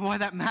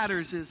that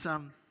matters is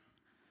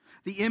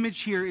the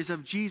image here is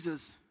of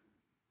Jesus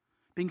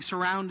being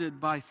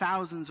surrounded by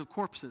thousands of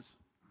corpses,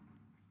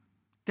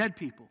 dead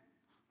people.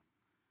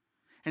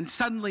 And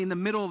suddenly in the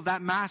middle of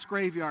that mass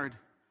graveyard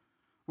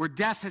where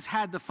death has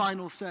had the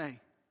final say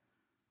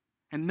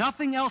and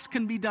nothing else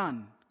can be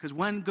done, because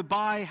when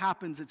goodbye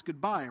happens, it's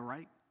goodbye,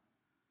 right?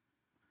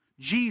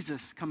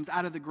 Jesus comes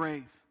out of the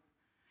grave.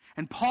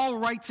 And Paul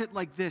writes it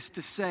like this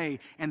to say,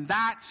 and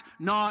that's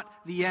not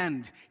the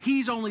end.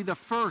 He's only the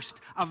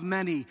first of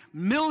many.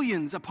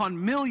 Millions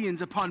upon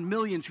millions upon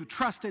millions who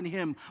trust in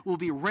him will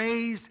be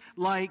raised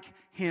like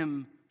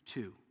him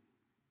too.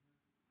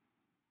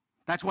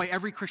 That's why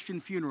every Christian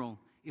funeral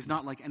is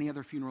not like any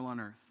other funeral on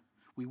earth.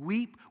 We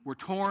weep, we're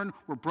torn,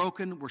 we're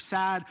broken, we're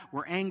sad,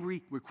 we're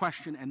angry, we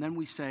question, and then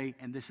we say,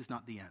 and this is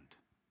not the end.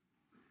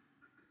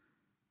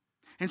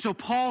 And so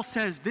Paul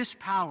says this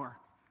power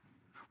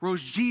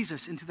rose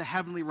Jesus into the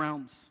heavenly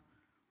realms.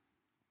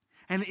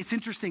 And it's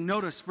interesting,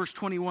 notice verse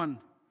 21.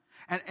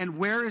 And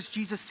where is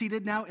Jesus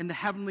seated now? In the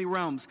heavenly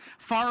realms.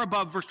 Far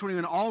above, verse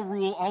 21, all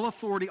rule, all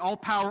authority, all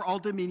power, all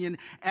dominion,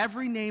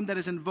 every name that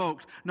is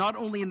invoked, not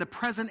only in the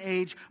present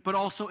age, but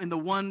also in the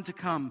one to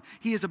come.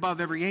 He is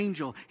above every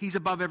angel. He's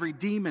above every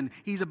demon.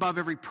 He's above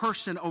every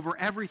person, over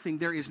everything.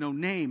 There is no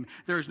name.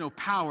 There is no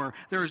power.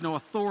 There is no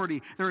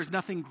authority. There is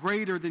nothing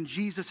greater than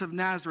Jesus of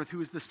Nazareth,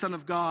 who is the Son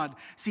of God.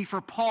 See, for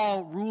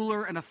Paul,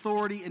 ruler and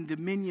authority and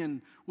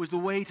dominion was the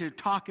way to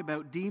talk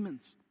about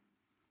demons.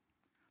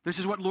 This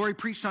is what Lori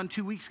preached on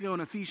 2 weeks ago in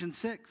Ephesians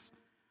 6.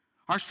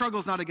 Our struggle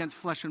is not against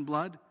flesh and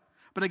blood,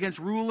 but against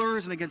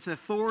rulers and against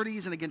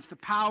authorities and against the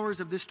powers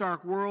of this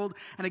dark world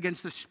and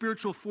against the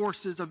spiritual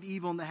forces of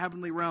evil in the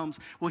heavenly realms.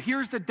 Well,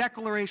 here's the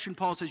declaration.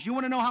 Paul says, you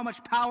want to know how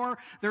much power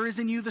there is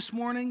in you this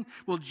morning?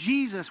 Well,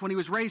 Jesus, when he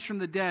was raised from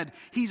the dead,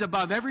 he's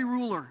above every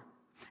ruler.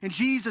 And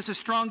Jesus is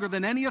stronger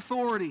than any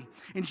authority.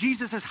 And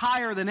Jesus is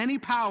higher than any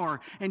power.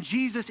 And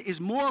Jesus is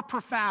more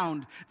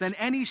profound than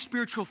any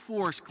spiritual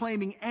force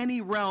claiming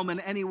any realm in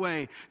any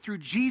way. Through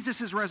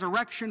Jesus'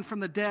 resurrection from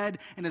the dead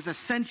and his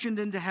ascension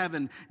into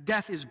heaven,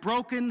 death is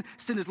broken,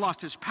 sin has lost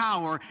his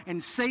power,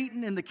 and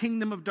Satan and the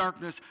kingdom of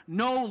darkness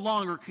no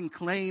longer can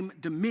claim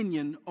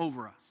dominion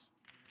over us.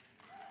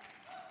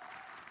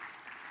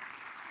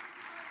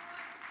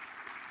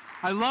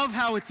 I love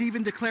how it's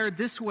even declared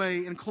this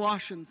way in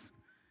Colossians.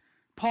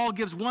 Paul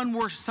gives one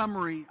more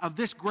summary of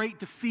this great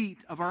defeat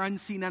of our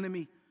unseen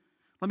enemy.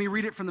 Let me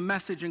read it from the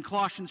Message in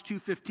Colossians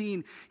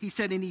 2:15. He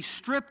said, and he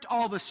stripped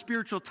all the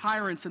spiritual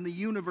tyrants in the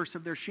universe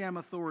of their sham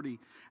authority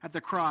at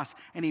the cross,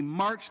 and he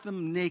marched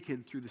them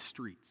naked through the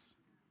streets.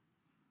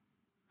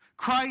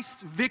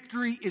 Christ's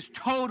victory is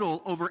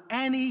total over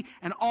any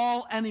and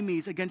all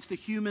enemies against the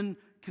human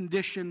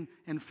condition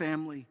and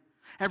family.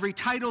 Every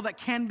title that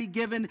can be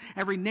given,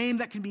 every name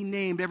that can be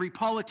named, every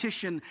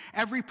politician,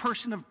 every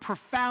person of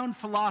profound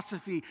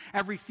philosophy,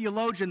 every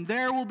theologian,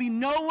 there will be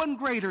no one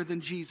greater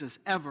than Jesus,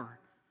 ever.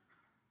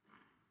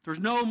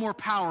 There's no more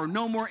power,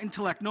 no more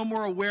intellect, no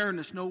more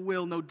awareness, no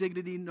will, no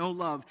dignity, no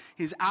love.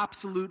 His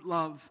absolute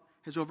love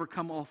has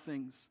overcome all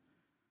things.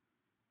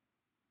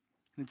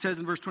 And it says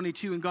in verse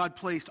 22, and God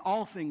placed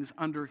all things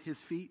under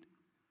his feet,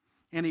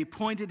 and he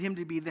appointed him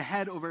to be the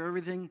head over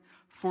everything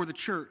for the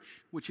church,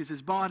 which is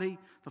his body,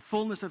 the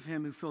fullness of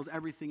him who fills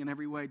everything in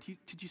every way.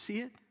 Did you see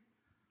it?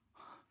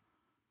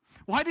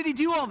 Why did he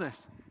do all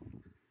this?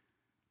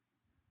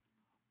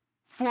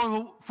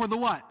 For the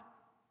what?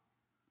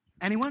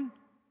 Anyone?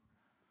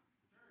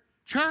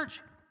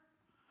 Church.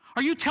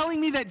 Are you telling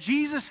me that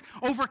Jesus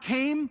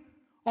overcame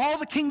all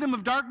the kingdom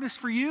of darkness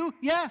for you?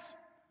 Yes.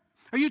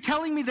 Are you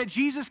telling me that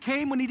Jesus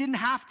came when he didn't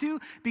have to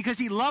because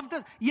he loved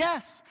us?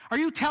 Yes. Are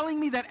you telling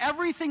me that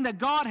everything that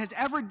God has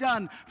ever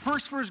done,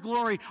 first for his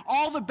glory,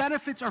 all the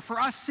benefits are for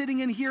us sitting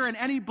in here and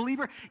any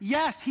believer?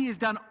 Yes, he has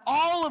done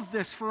all of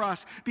this for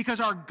us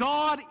because our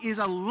God is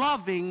a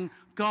loving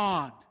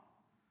God.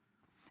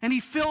 And he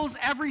fills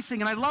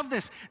everything. And I love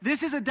this.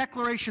 This is a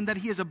declaration that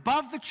he is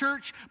above the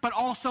church, but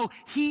also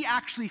he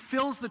actually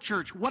fills the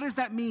church. What does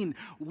that mean?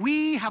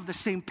 We have the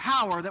same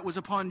power that was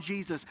upon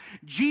Jesus.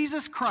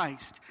 Jesus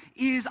Christ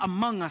is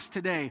among us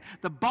today.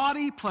 The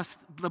body plus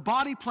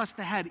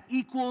the head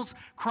equals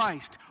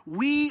Christ.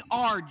 We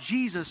are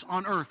Jesus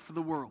on earth for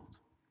the world.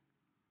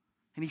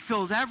 And he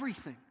fills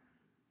everything.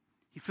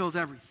 He fills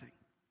everything.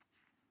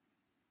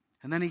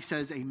 And then he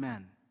says,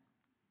 amen.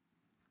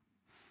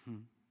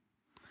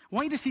 I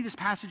want you to see this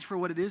passage for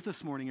what it is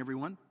this morning,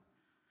 everyone.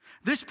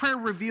 This prayer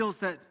reveals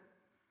that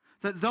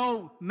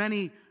though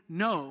many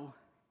know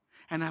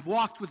and have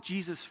walked with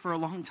Jesus for a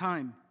long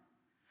time,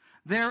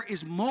 there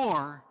is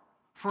more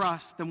for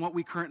us than what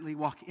we currently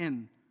walk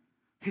in.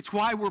 It's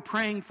why we're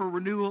praying for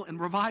renewal and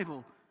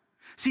revival.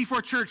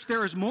 C4 Church,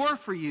 there is more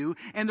for you,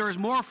 and there is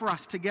more for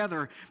us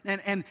together.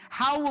 And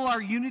how will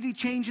our unity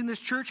change in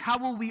this church? How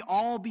will we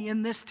all be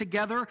in this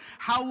together?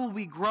 How will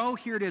we grow?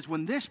 Here it is.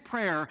 When this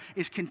prayer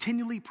is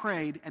continually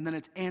prayed, and then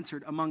it's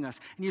answered among us.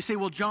 And you say,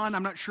 well, John,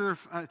 I'm not sure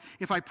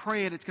if I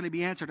pray it, it's going to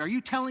be answered. Are you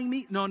telling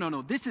me?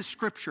 No. This is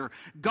Scripture.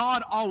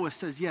 God always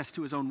says yes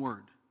to his own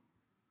word.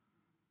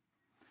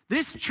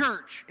 This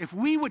church, if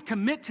we would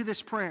commit to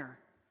this prayer,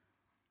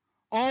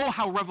 oh,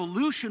 how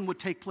revolution would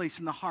take place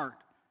in the heart.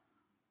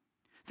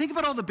 Think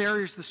about all the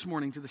barriers this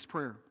morning to this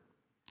prayer.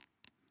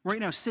 Right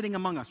now, sitting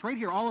among us, right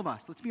here, all of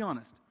us, let's be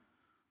honest.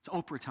 It's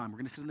Oprah time. We're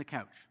going to sit on the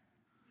couch.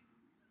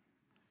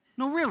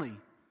 No, really.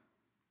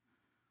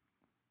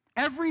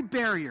 Every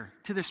barrier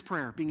to this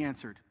prayer being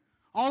answered,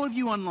 all of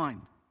you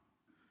online,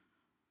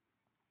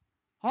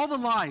 all the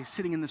lies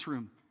sitting in this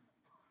room,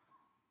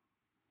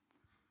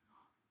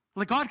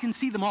 like God can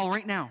see them all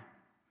right now.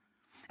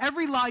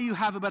 Every lie you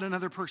have about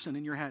another person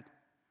in your head,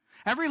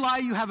 every lie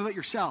you have about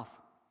yourself,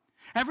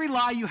 every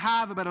lie you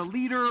have about a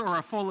leader or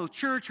a fellow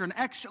church or an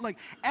extra, like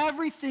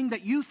everything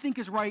that you think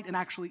is right and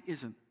actually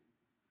isn't.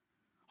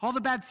 All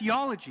the bad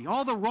theology,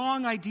 all the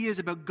wrong ideas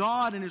about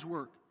God and his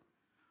work,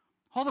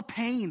 all the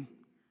pain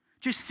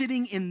just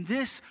sitting in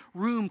this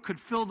room could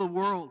fill the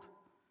world.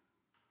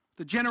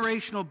 The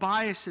generational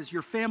biases,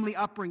 your family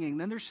upbringing,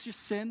 then there's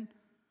just sin,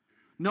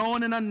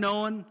 known and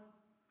unknown,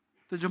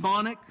 the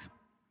demonic,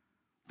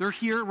 They're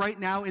here right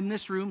now in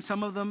this room.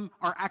 Some of them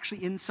are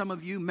actually in some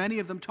of you. Many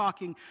of them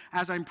talking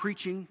as I'm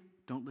preaching.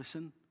 Don't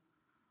listen.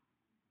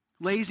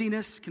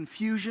 Laziness,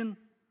 confusion,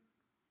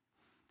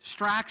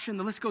 distraction,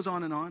 the list goes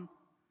on and on.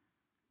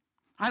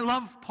 I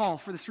love Paul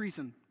for this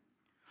reason.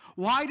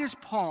 Why does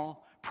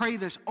Paul pray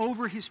this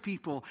over his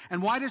people?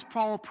 And why does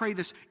Paul pray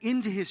this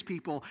into his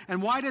people?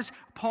 And why does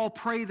Paul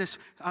pray this?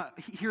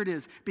 Here it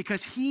is.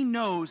 Because he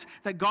knows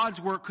that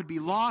God's work could be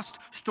lost,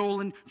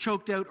 stolen,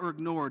 choked out, or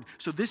ignored.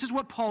 So this is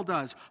what Paul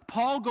does.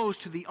 Paul goes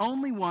to the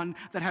only one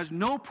that has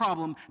no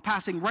problem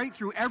passing right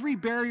through every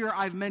barrier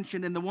I've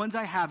mentioned and the ones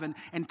I haven't,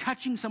 and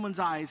touching someone's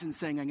eyes and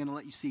saying, I'm going to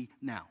let you see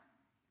now.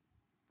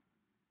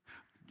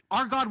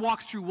 Our God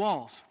walks through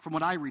walls, from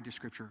what I read to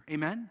Scripture.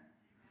 Amen?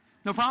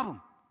 No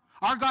problem.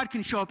 Our God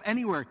can show up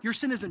anywhere. Your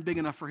sin isn't big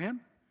enough for him.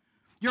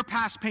 Your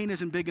past pain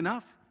isn't big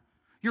enough.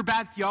 Your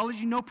bad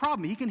theology, no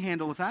problem. He can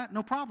handle with that,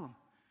 no problem.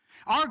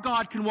 Our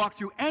God can walk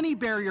through any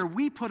barrier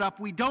we put up,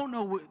 we don't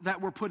know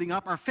that we're putting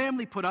up, our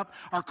family put up,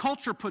 our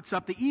culture puts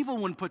up, the evil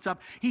one puts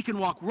up. He can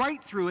walk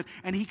right through it,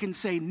 and he can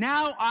say,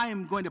 now I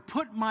am going to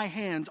put my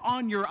hands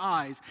on your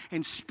eyes,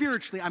 and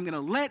spiritually I'm going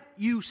to let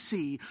you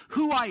see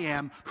who I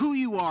am, who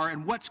you are,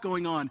 and what's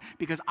going on,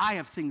 because I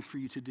have things for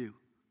you to do.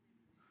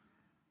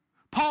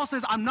 Paul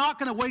says, I'm not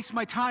going to waste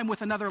my time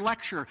with another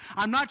lecture.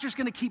 I'm not just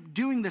going to keep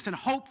doing this and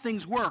hope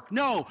things work.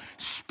 No,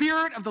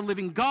 Spirit of the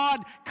living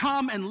God,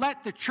 come and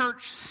let the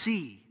church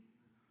see.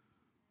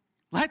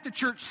 Let the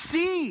church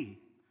see.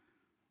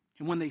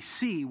 And when they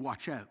see,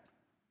 watch out.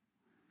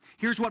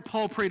 Here's what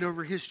Paul prayed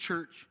over his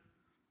church.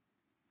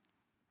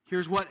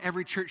 Here's what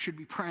every church should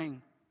be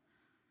praying.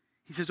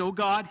 He says, oh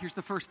God, here's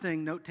the first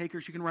thing. Note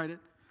takers, you can write it.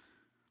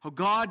 Oh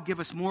God,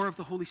 give us more of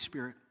the Holy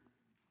Spirit.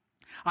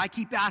 I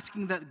keep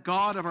asking that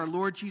God of our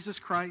Lord Jesus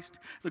Christ,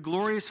 the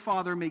glorious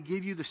Father, may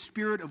give you the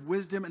spirit of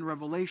wisdom and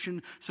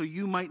revelation so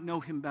you might know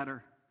him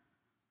better.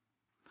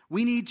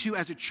 We need to,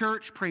 as a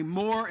church, pray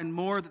more and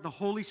more that the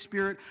Holy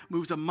Spirit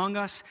moves among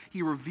us.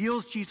 He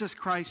reveals Jesus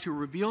Christ, who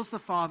reveals the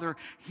Father.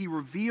 He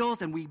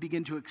reveals, and we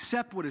begin to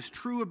accept what is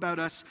true about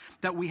us,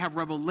 that we have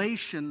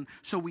revelation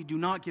so we do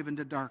not give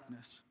into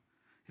darkness.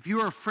 If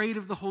you are afraid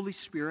of the Holy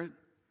Spirit,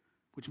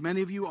 which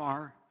many of you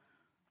are,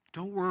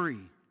 don't worry.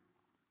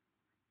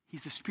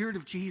 He's the Spirit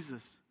of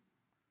Jesus.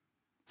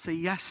 Say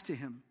yes to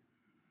him.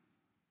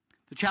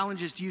 The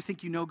challenge is, do you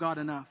think you know God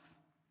enough?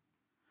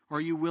 Or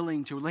are you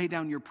willing to lay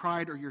down your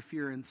pride or your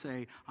fear and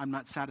say, I'm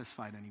not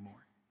satisfied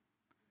anymore?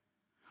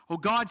 Oh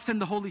God,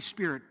 send the Holy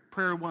Spirit.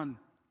 Prayer 1.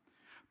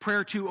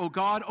 Prayer 2, oh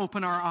God,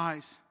 open our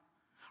eyes.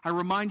 I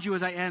remind you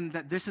as I end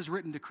that this is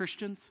written to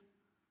Christians,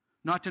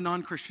 not to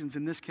non-Christians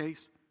in this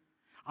case.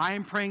 I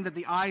am praying that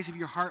the eyes of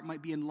your heart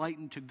might be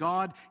enlightened to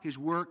God, his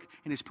work,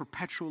 and his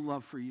perpetual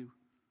love for you.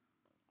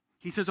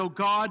 He says, oh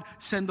God,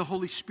 send the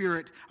Holy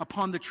Spirit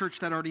upon the church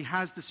that already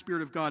has the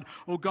Spirit of God.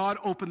 Oh God,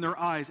 open their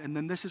eyes. And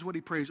then this is what he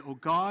prays. Oh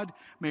God,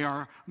 may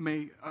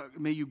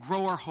you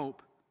grow our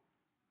hope.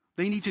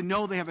 They need to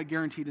know they have a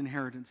guaranteed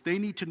inheritance. They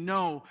need to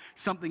know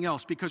something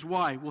else. Because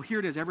why? Well, here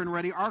it is. Everyone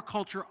ready? Our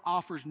culture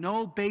offers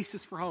no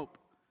basis for hope.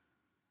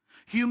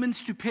 Human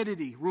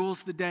stupidity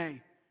rules the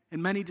day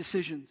in many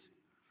decisions.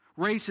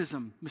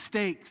 Racism,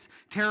 mistakes,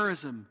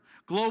 terrorism,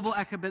 global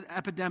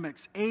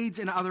epidemics, AIDS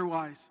and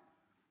otherwise.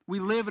 We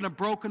live in a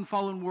broken,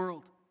 fallen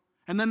world.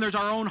 And then there's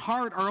our own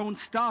heart, our own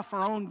stuff,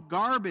 our own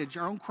garbage,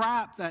 our own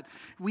crap that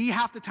we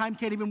half the time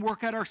can't even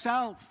work out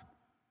ourselves.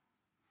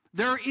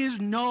 There is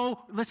no,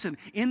 listen,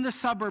 in the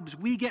suburbs,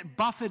 we get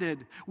buffeted.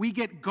 We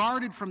get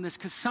guarded from this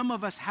because some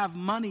of us have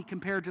money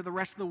compared to the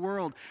rest of the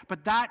world.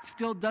 But that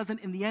still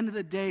doesn't, in the end of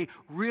the day,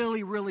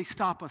 really, really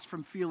stop us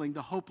from feeling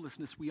the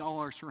hopelessness we all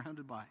are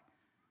surrounded by.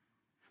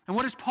 And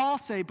what does Paul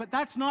say? But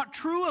that's not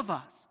true of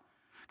us.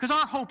 Because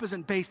our hope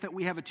isn't based that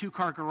we have a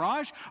 2-car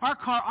garage.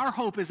 Our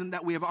hope isn't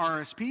that we have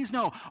RSPs.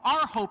 No,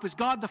 our hope is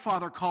God the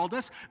Father called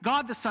us.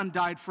 God the Son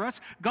died for us.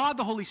 God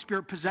the Holy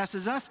Spirit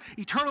possesses us.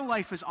 Eternal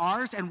life is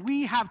ours, and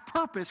we have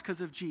purpose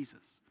because of Jesus.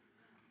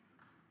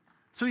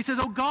 So he says,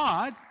 oh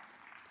God,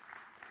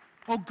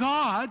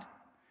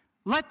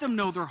 let them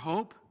know their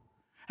hope.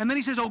 And then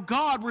he says, oh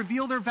God,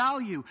 reveal their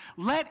value.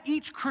 Let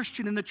each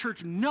Christian in the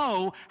church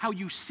know how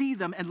you see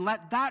them, and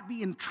let that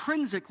be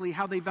intrinsically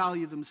how they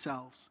value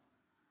themselves.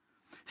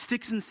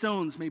 Sticks and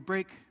stones may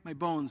break my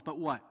bones, but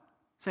what?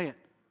 Say it.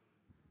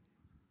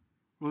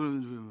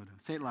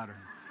 Say it louder.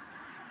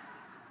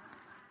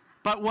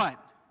 But what?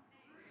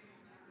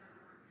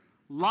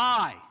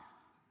 Lie.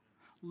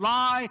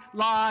 Lie,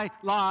 lie,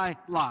 lie,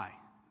 lie.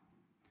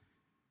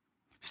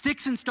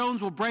 Sticks and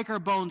stones will break our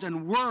bones,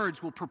 and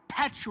words will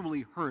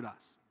perpetually hurt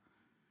us.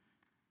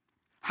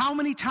 How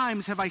many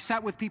times have I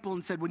sat with people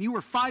and said, when you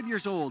were 5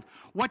 years old,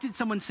 what did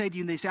someone say to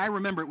you? And they say, I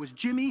remember it was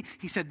Jimmy.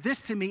 He said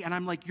this to me. And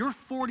I'm like, you're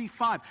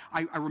 45.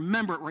 I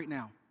remember it right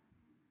now.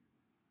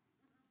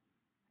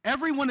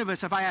 Every one of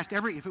us, if I asked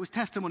if it was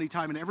testimony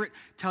time and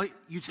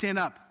you'd stand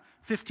up.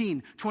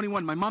 15,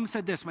 21. My mom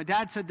said this. My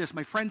dad said this.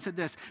 My friend said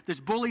this. This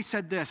bully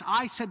said this.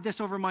 I said this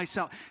over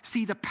myself.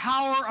 See, the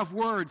power of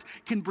words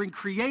can bring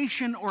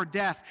creation or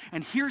death.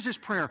 And here's his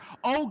prayer.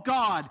 Oh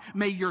God,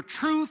 may your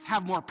truth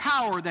have more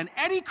power than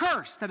any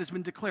curse that has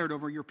been declared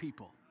over your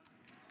people.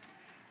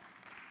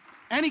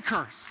 Any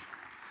curse,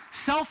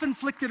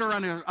 self-inflicted or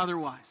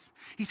otherwise.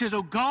 He says,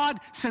 oh God,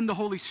 send the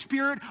Holy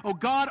Spirit. Oh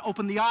God,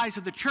 open the eyes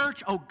of the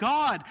church. Oh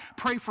God,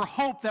 pray for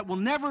hope that will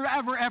never,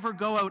 ever, ever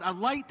go out. A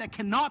light that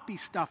cannot be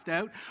stuffed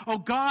out. Oh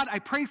God, I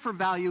pray for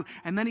value.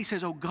 And then he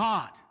says, oh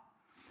God,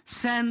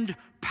 send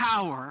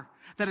power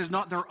that is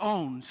not their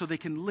own so they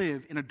can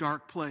live in a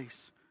dark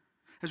place.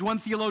 As one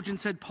theologian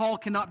said, Paul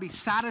cannot be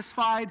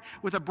satisfied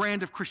with a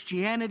brand of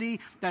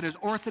Christianity that is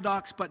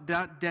orthodox but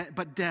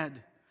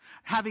dead.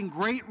 Having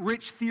great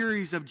rich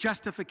theories of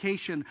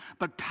justification,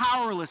 but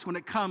powerless when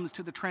it comes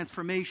to the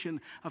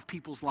transformation of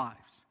people's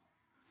lives.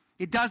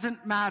 It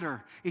doesn't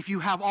matter if you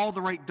have all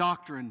the right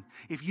doctrine,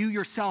 if you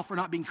yourself are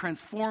not being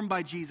transformed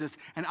by Jesus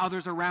and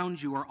others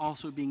around you are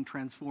also being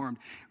transformed.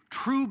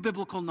 True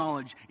biblical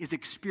knowledge is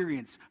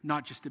experienced,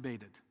 not just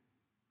debated.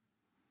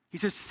 He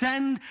says,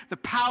 send the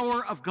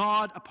power of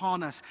God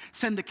upon us.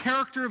 Send the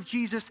character of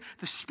Jesus,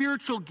 the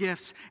spiritual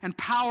gifts, and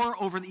power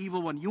over the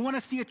evil one. You want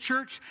to see a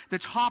church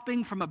that's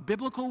hopping from a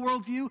biblical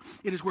worldview?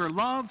 It is where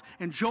love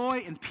and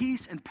joy and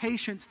peace and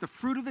patience, the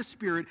fruit of the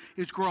Spirit,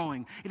 is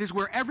growing. It is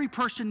where every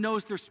person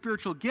knows their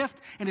spiritual gift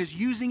and is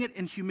using it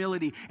in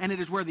humility. And it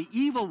is where the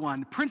evil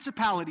one,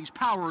 principalities,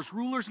 powers,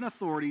 rulers, and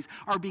authorities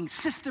are being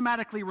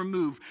systematically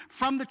removed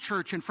from the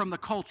church and from the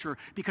culture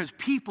because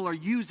people are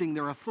using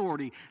their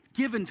authority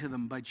given to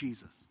them by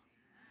Jesus.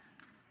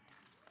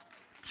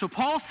 So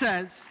Paul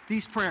says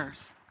these prayers.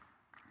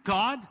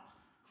 God,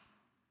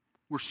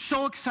 we're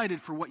so excited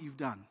for what you've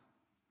done.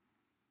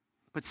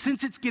 But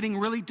since it's getting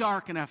really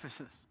dark in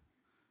Ephesus,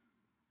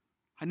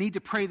 I need to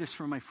pray this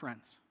for my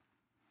friends.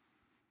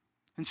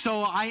 And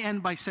so I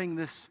end by saying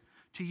this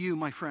to you,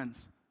 my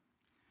friends.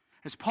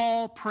 As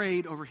Paul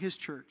prayed over his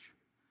church,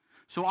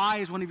 so I,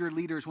 as one of your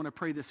leaders, want to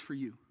pray this for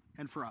you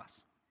and for us.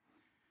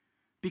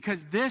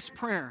 Because this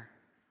prayer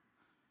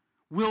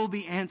will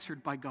be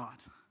answered by God.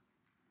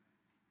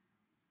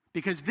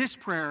 Because this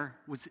prayer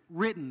was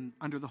written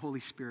under the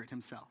Holy Spirit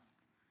himself.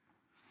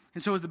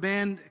 And so as the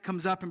band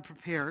comes up and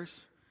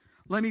prepares,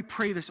 let me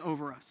pray this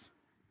over us.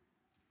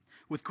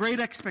 With great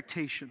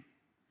expectation,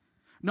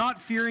 not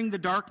fearing the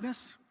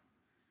darkness,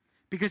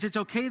 because it's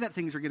okay that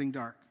things are getting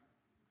dark.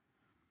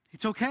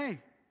 It's okay.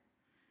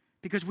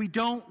 Because we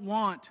don't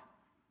want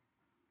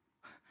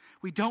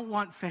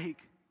fake.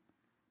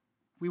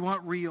 We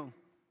want real.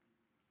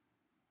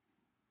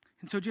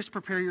 And so just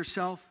prepare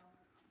yourself.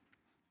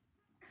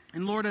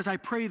 And Lord, as I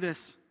pray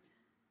this,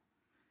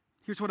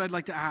 here's what I'd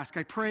like to ask.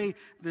 I pray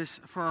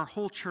this for our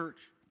whole church,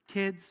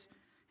 kids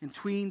and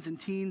tweens and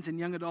teens and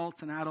young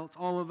adults and adults,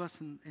 all of us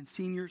and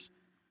seniors,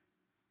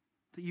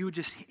 that you would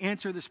just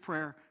answer this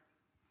prayer.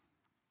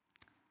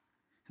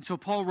 And so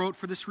Paul wrote,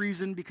 for this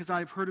reason, because I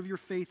have heard of your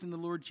faith in the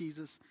Lord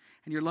Jesus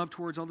and your love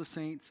towards all the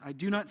saints, I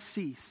do not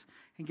cease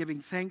in giving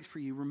thanks for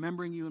you,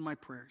 remembering you in my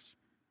prayers.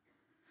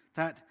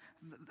 That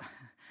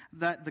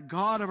the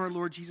God of our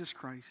Lord Jesus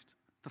Christ,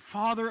 the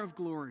Father of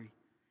glory,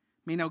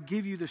 may now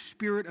give you the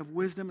spirit of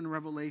wisdom and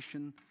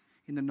revelation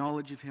in the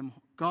knowledge of him.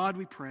 God,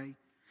 we pray,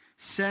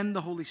 send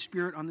the Holy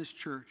Spirit on this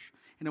church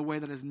in a way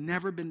that has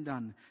never been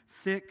done.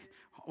 Thick,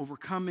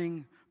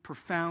 overcoming,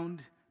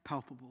 profound,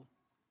 palpable.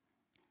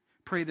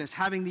 Pray this,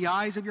 having the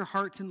eyes of your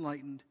hearts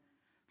enlightened,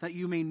 that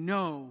you may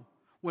know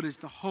what is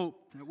the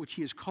hope that which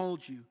he has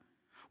called you,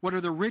 what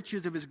are the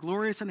riches of his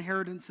glorious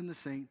inheritance in the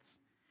saints,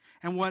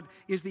 and what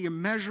is the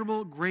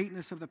immeasurable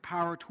greatness of the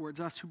power towards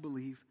us who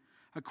believe,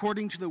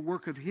 according to the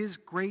work of his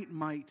great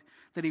might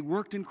that he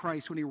worked in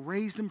Christ when he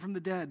raised him from the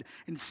dead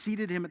and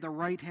seated him at the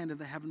right hand of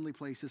the heavenly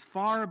places,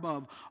 far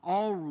above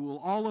all rule,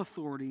 all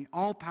authority,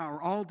 all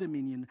power, all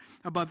dominion,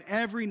 above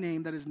every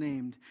name that is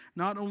named,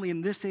 not only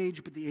in this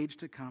age but the age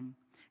to come.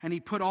 And he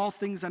put all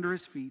things under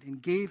his feet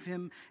and gave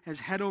him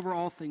as head over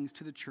all things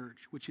to the church,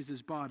 which is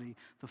his body,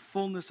 the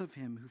fullness of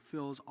him who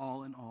fills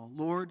all in all.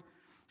 Lord,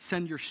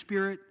 send your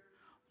Spirit.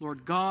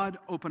 Lord God,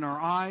 open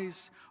our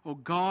eyes. Oh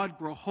God,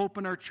 grow hope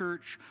in our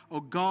church.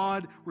 Oh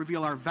God,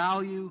 reveal our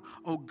value.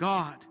 Oh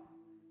God,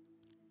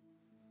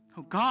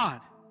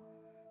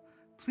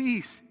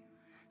 please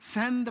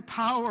send the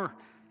power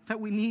that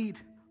we need.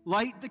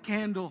 Light the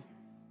candle.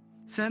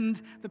 Send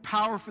the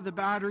power for the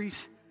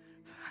batteries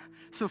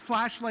so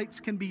flashlights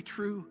can be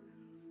true.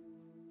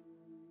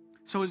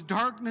 So as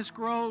darkness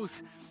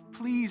grows,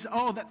 please,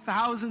 that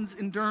thousands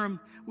in Durham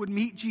would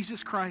meet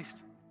Jesus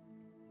Christ.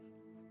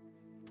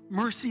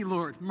 Mercy,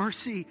 Lord,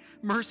 mercy,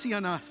 mercy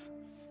on us.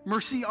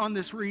 Mercy on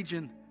this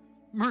region.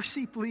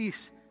 Mercy,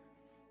 please,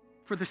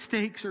 for the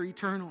stakes are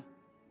eternal.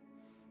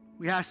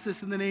 We ask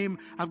this in the name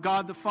of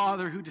God the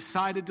Father who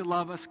decided to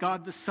love us,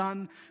 God the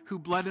Son who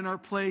bled in our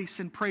place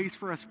and prays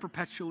for us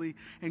perpetually,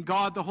 and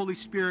God the Holy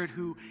Spirit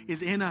who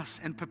is in us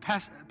and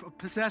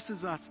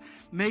possesses us,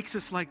 makes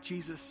us like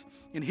Jesus.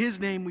 In his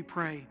name we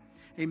pray.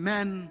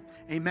 Amen,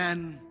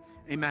 amen,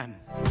 amen.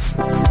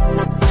 Bye.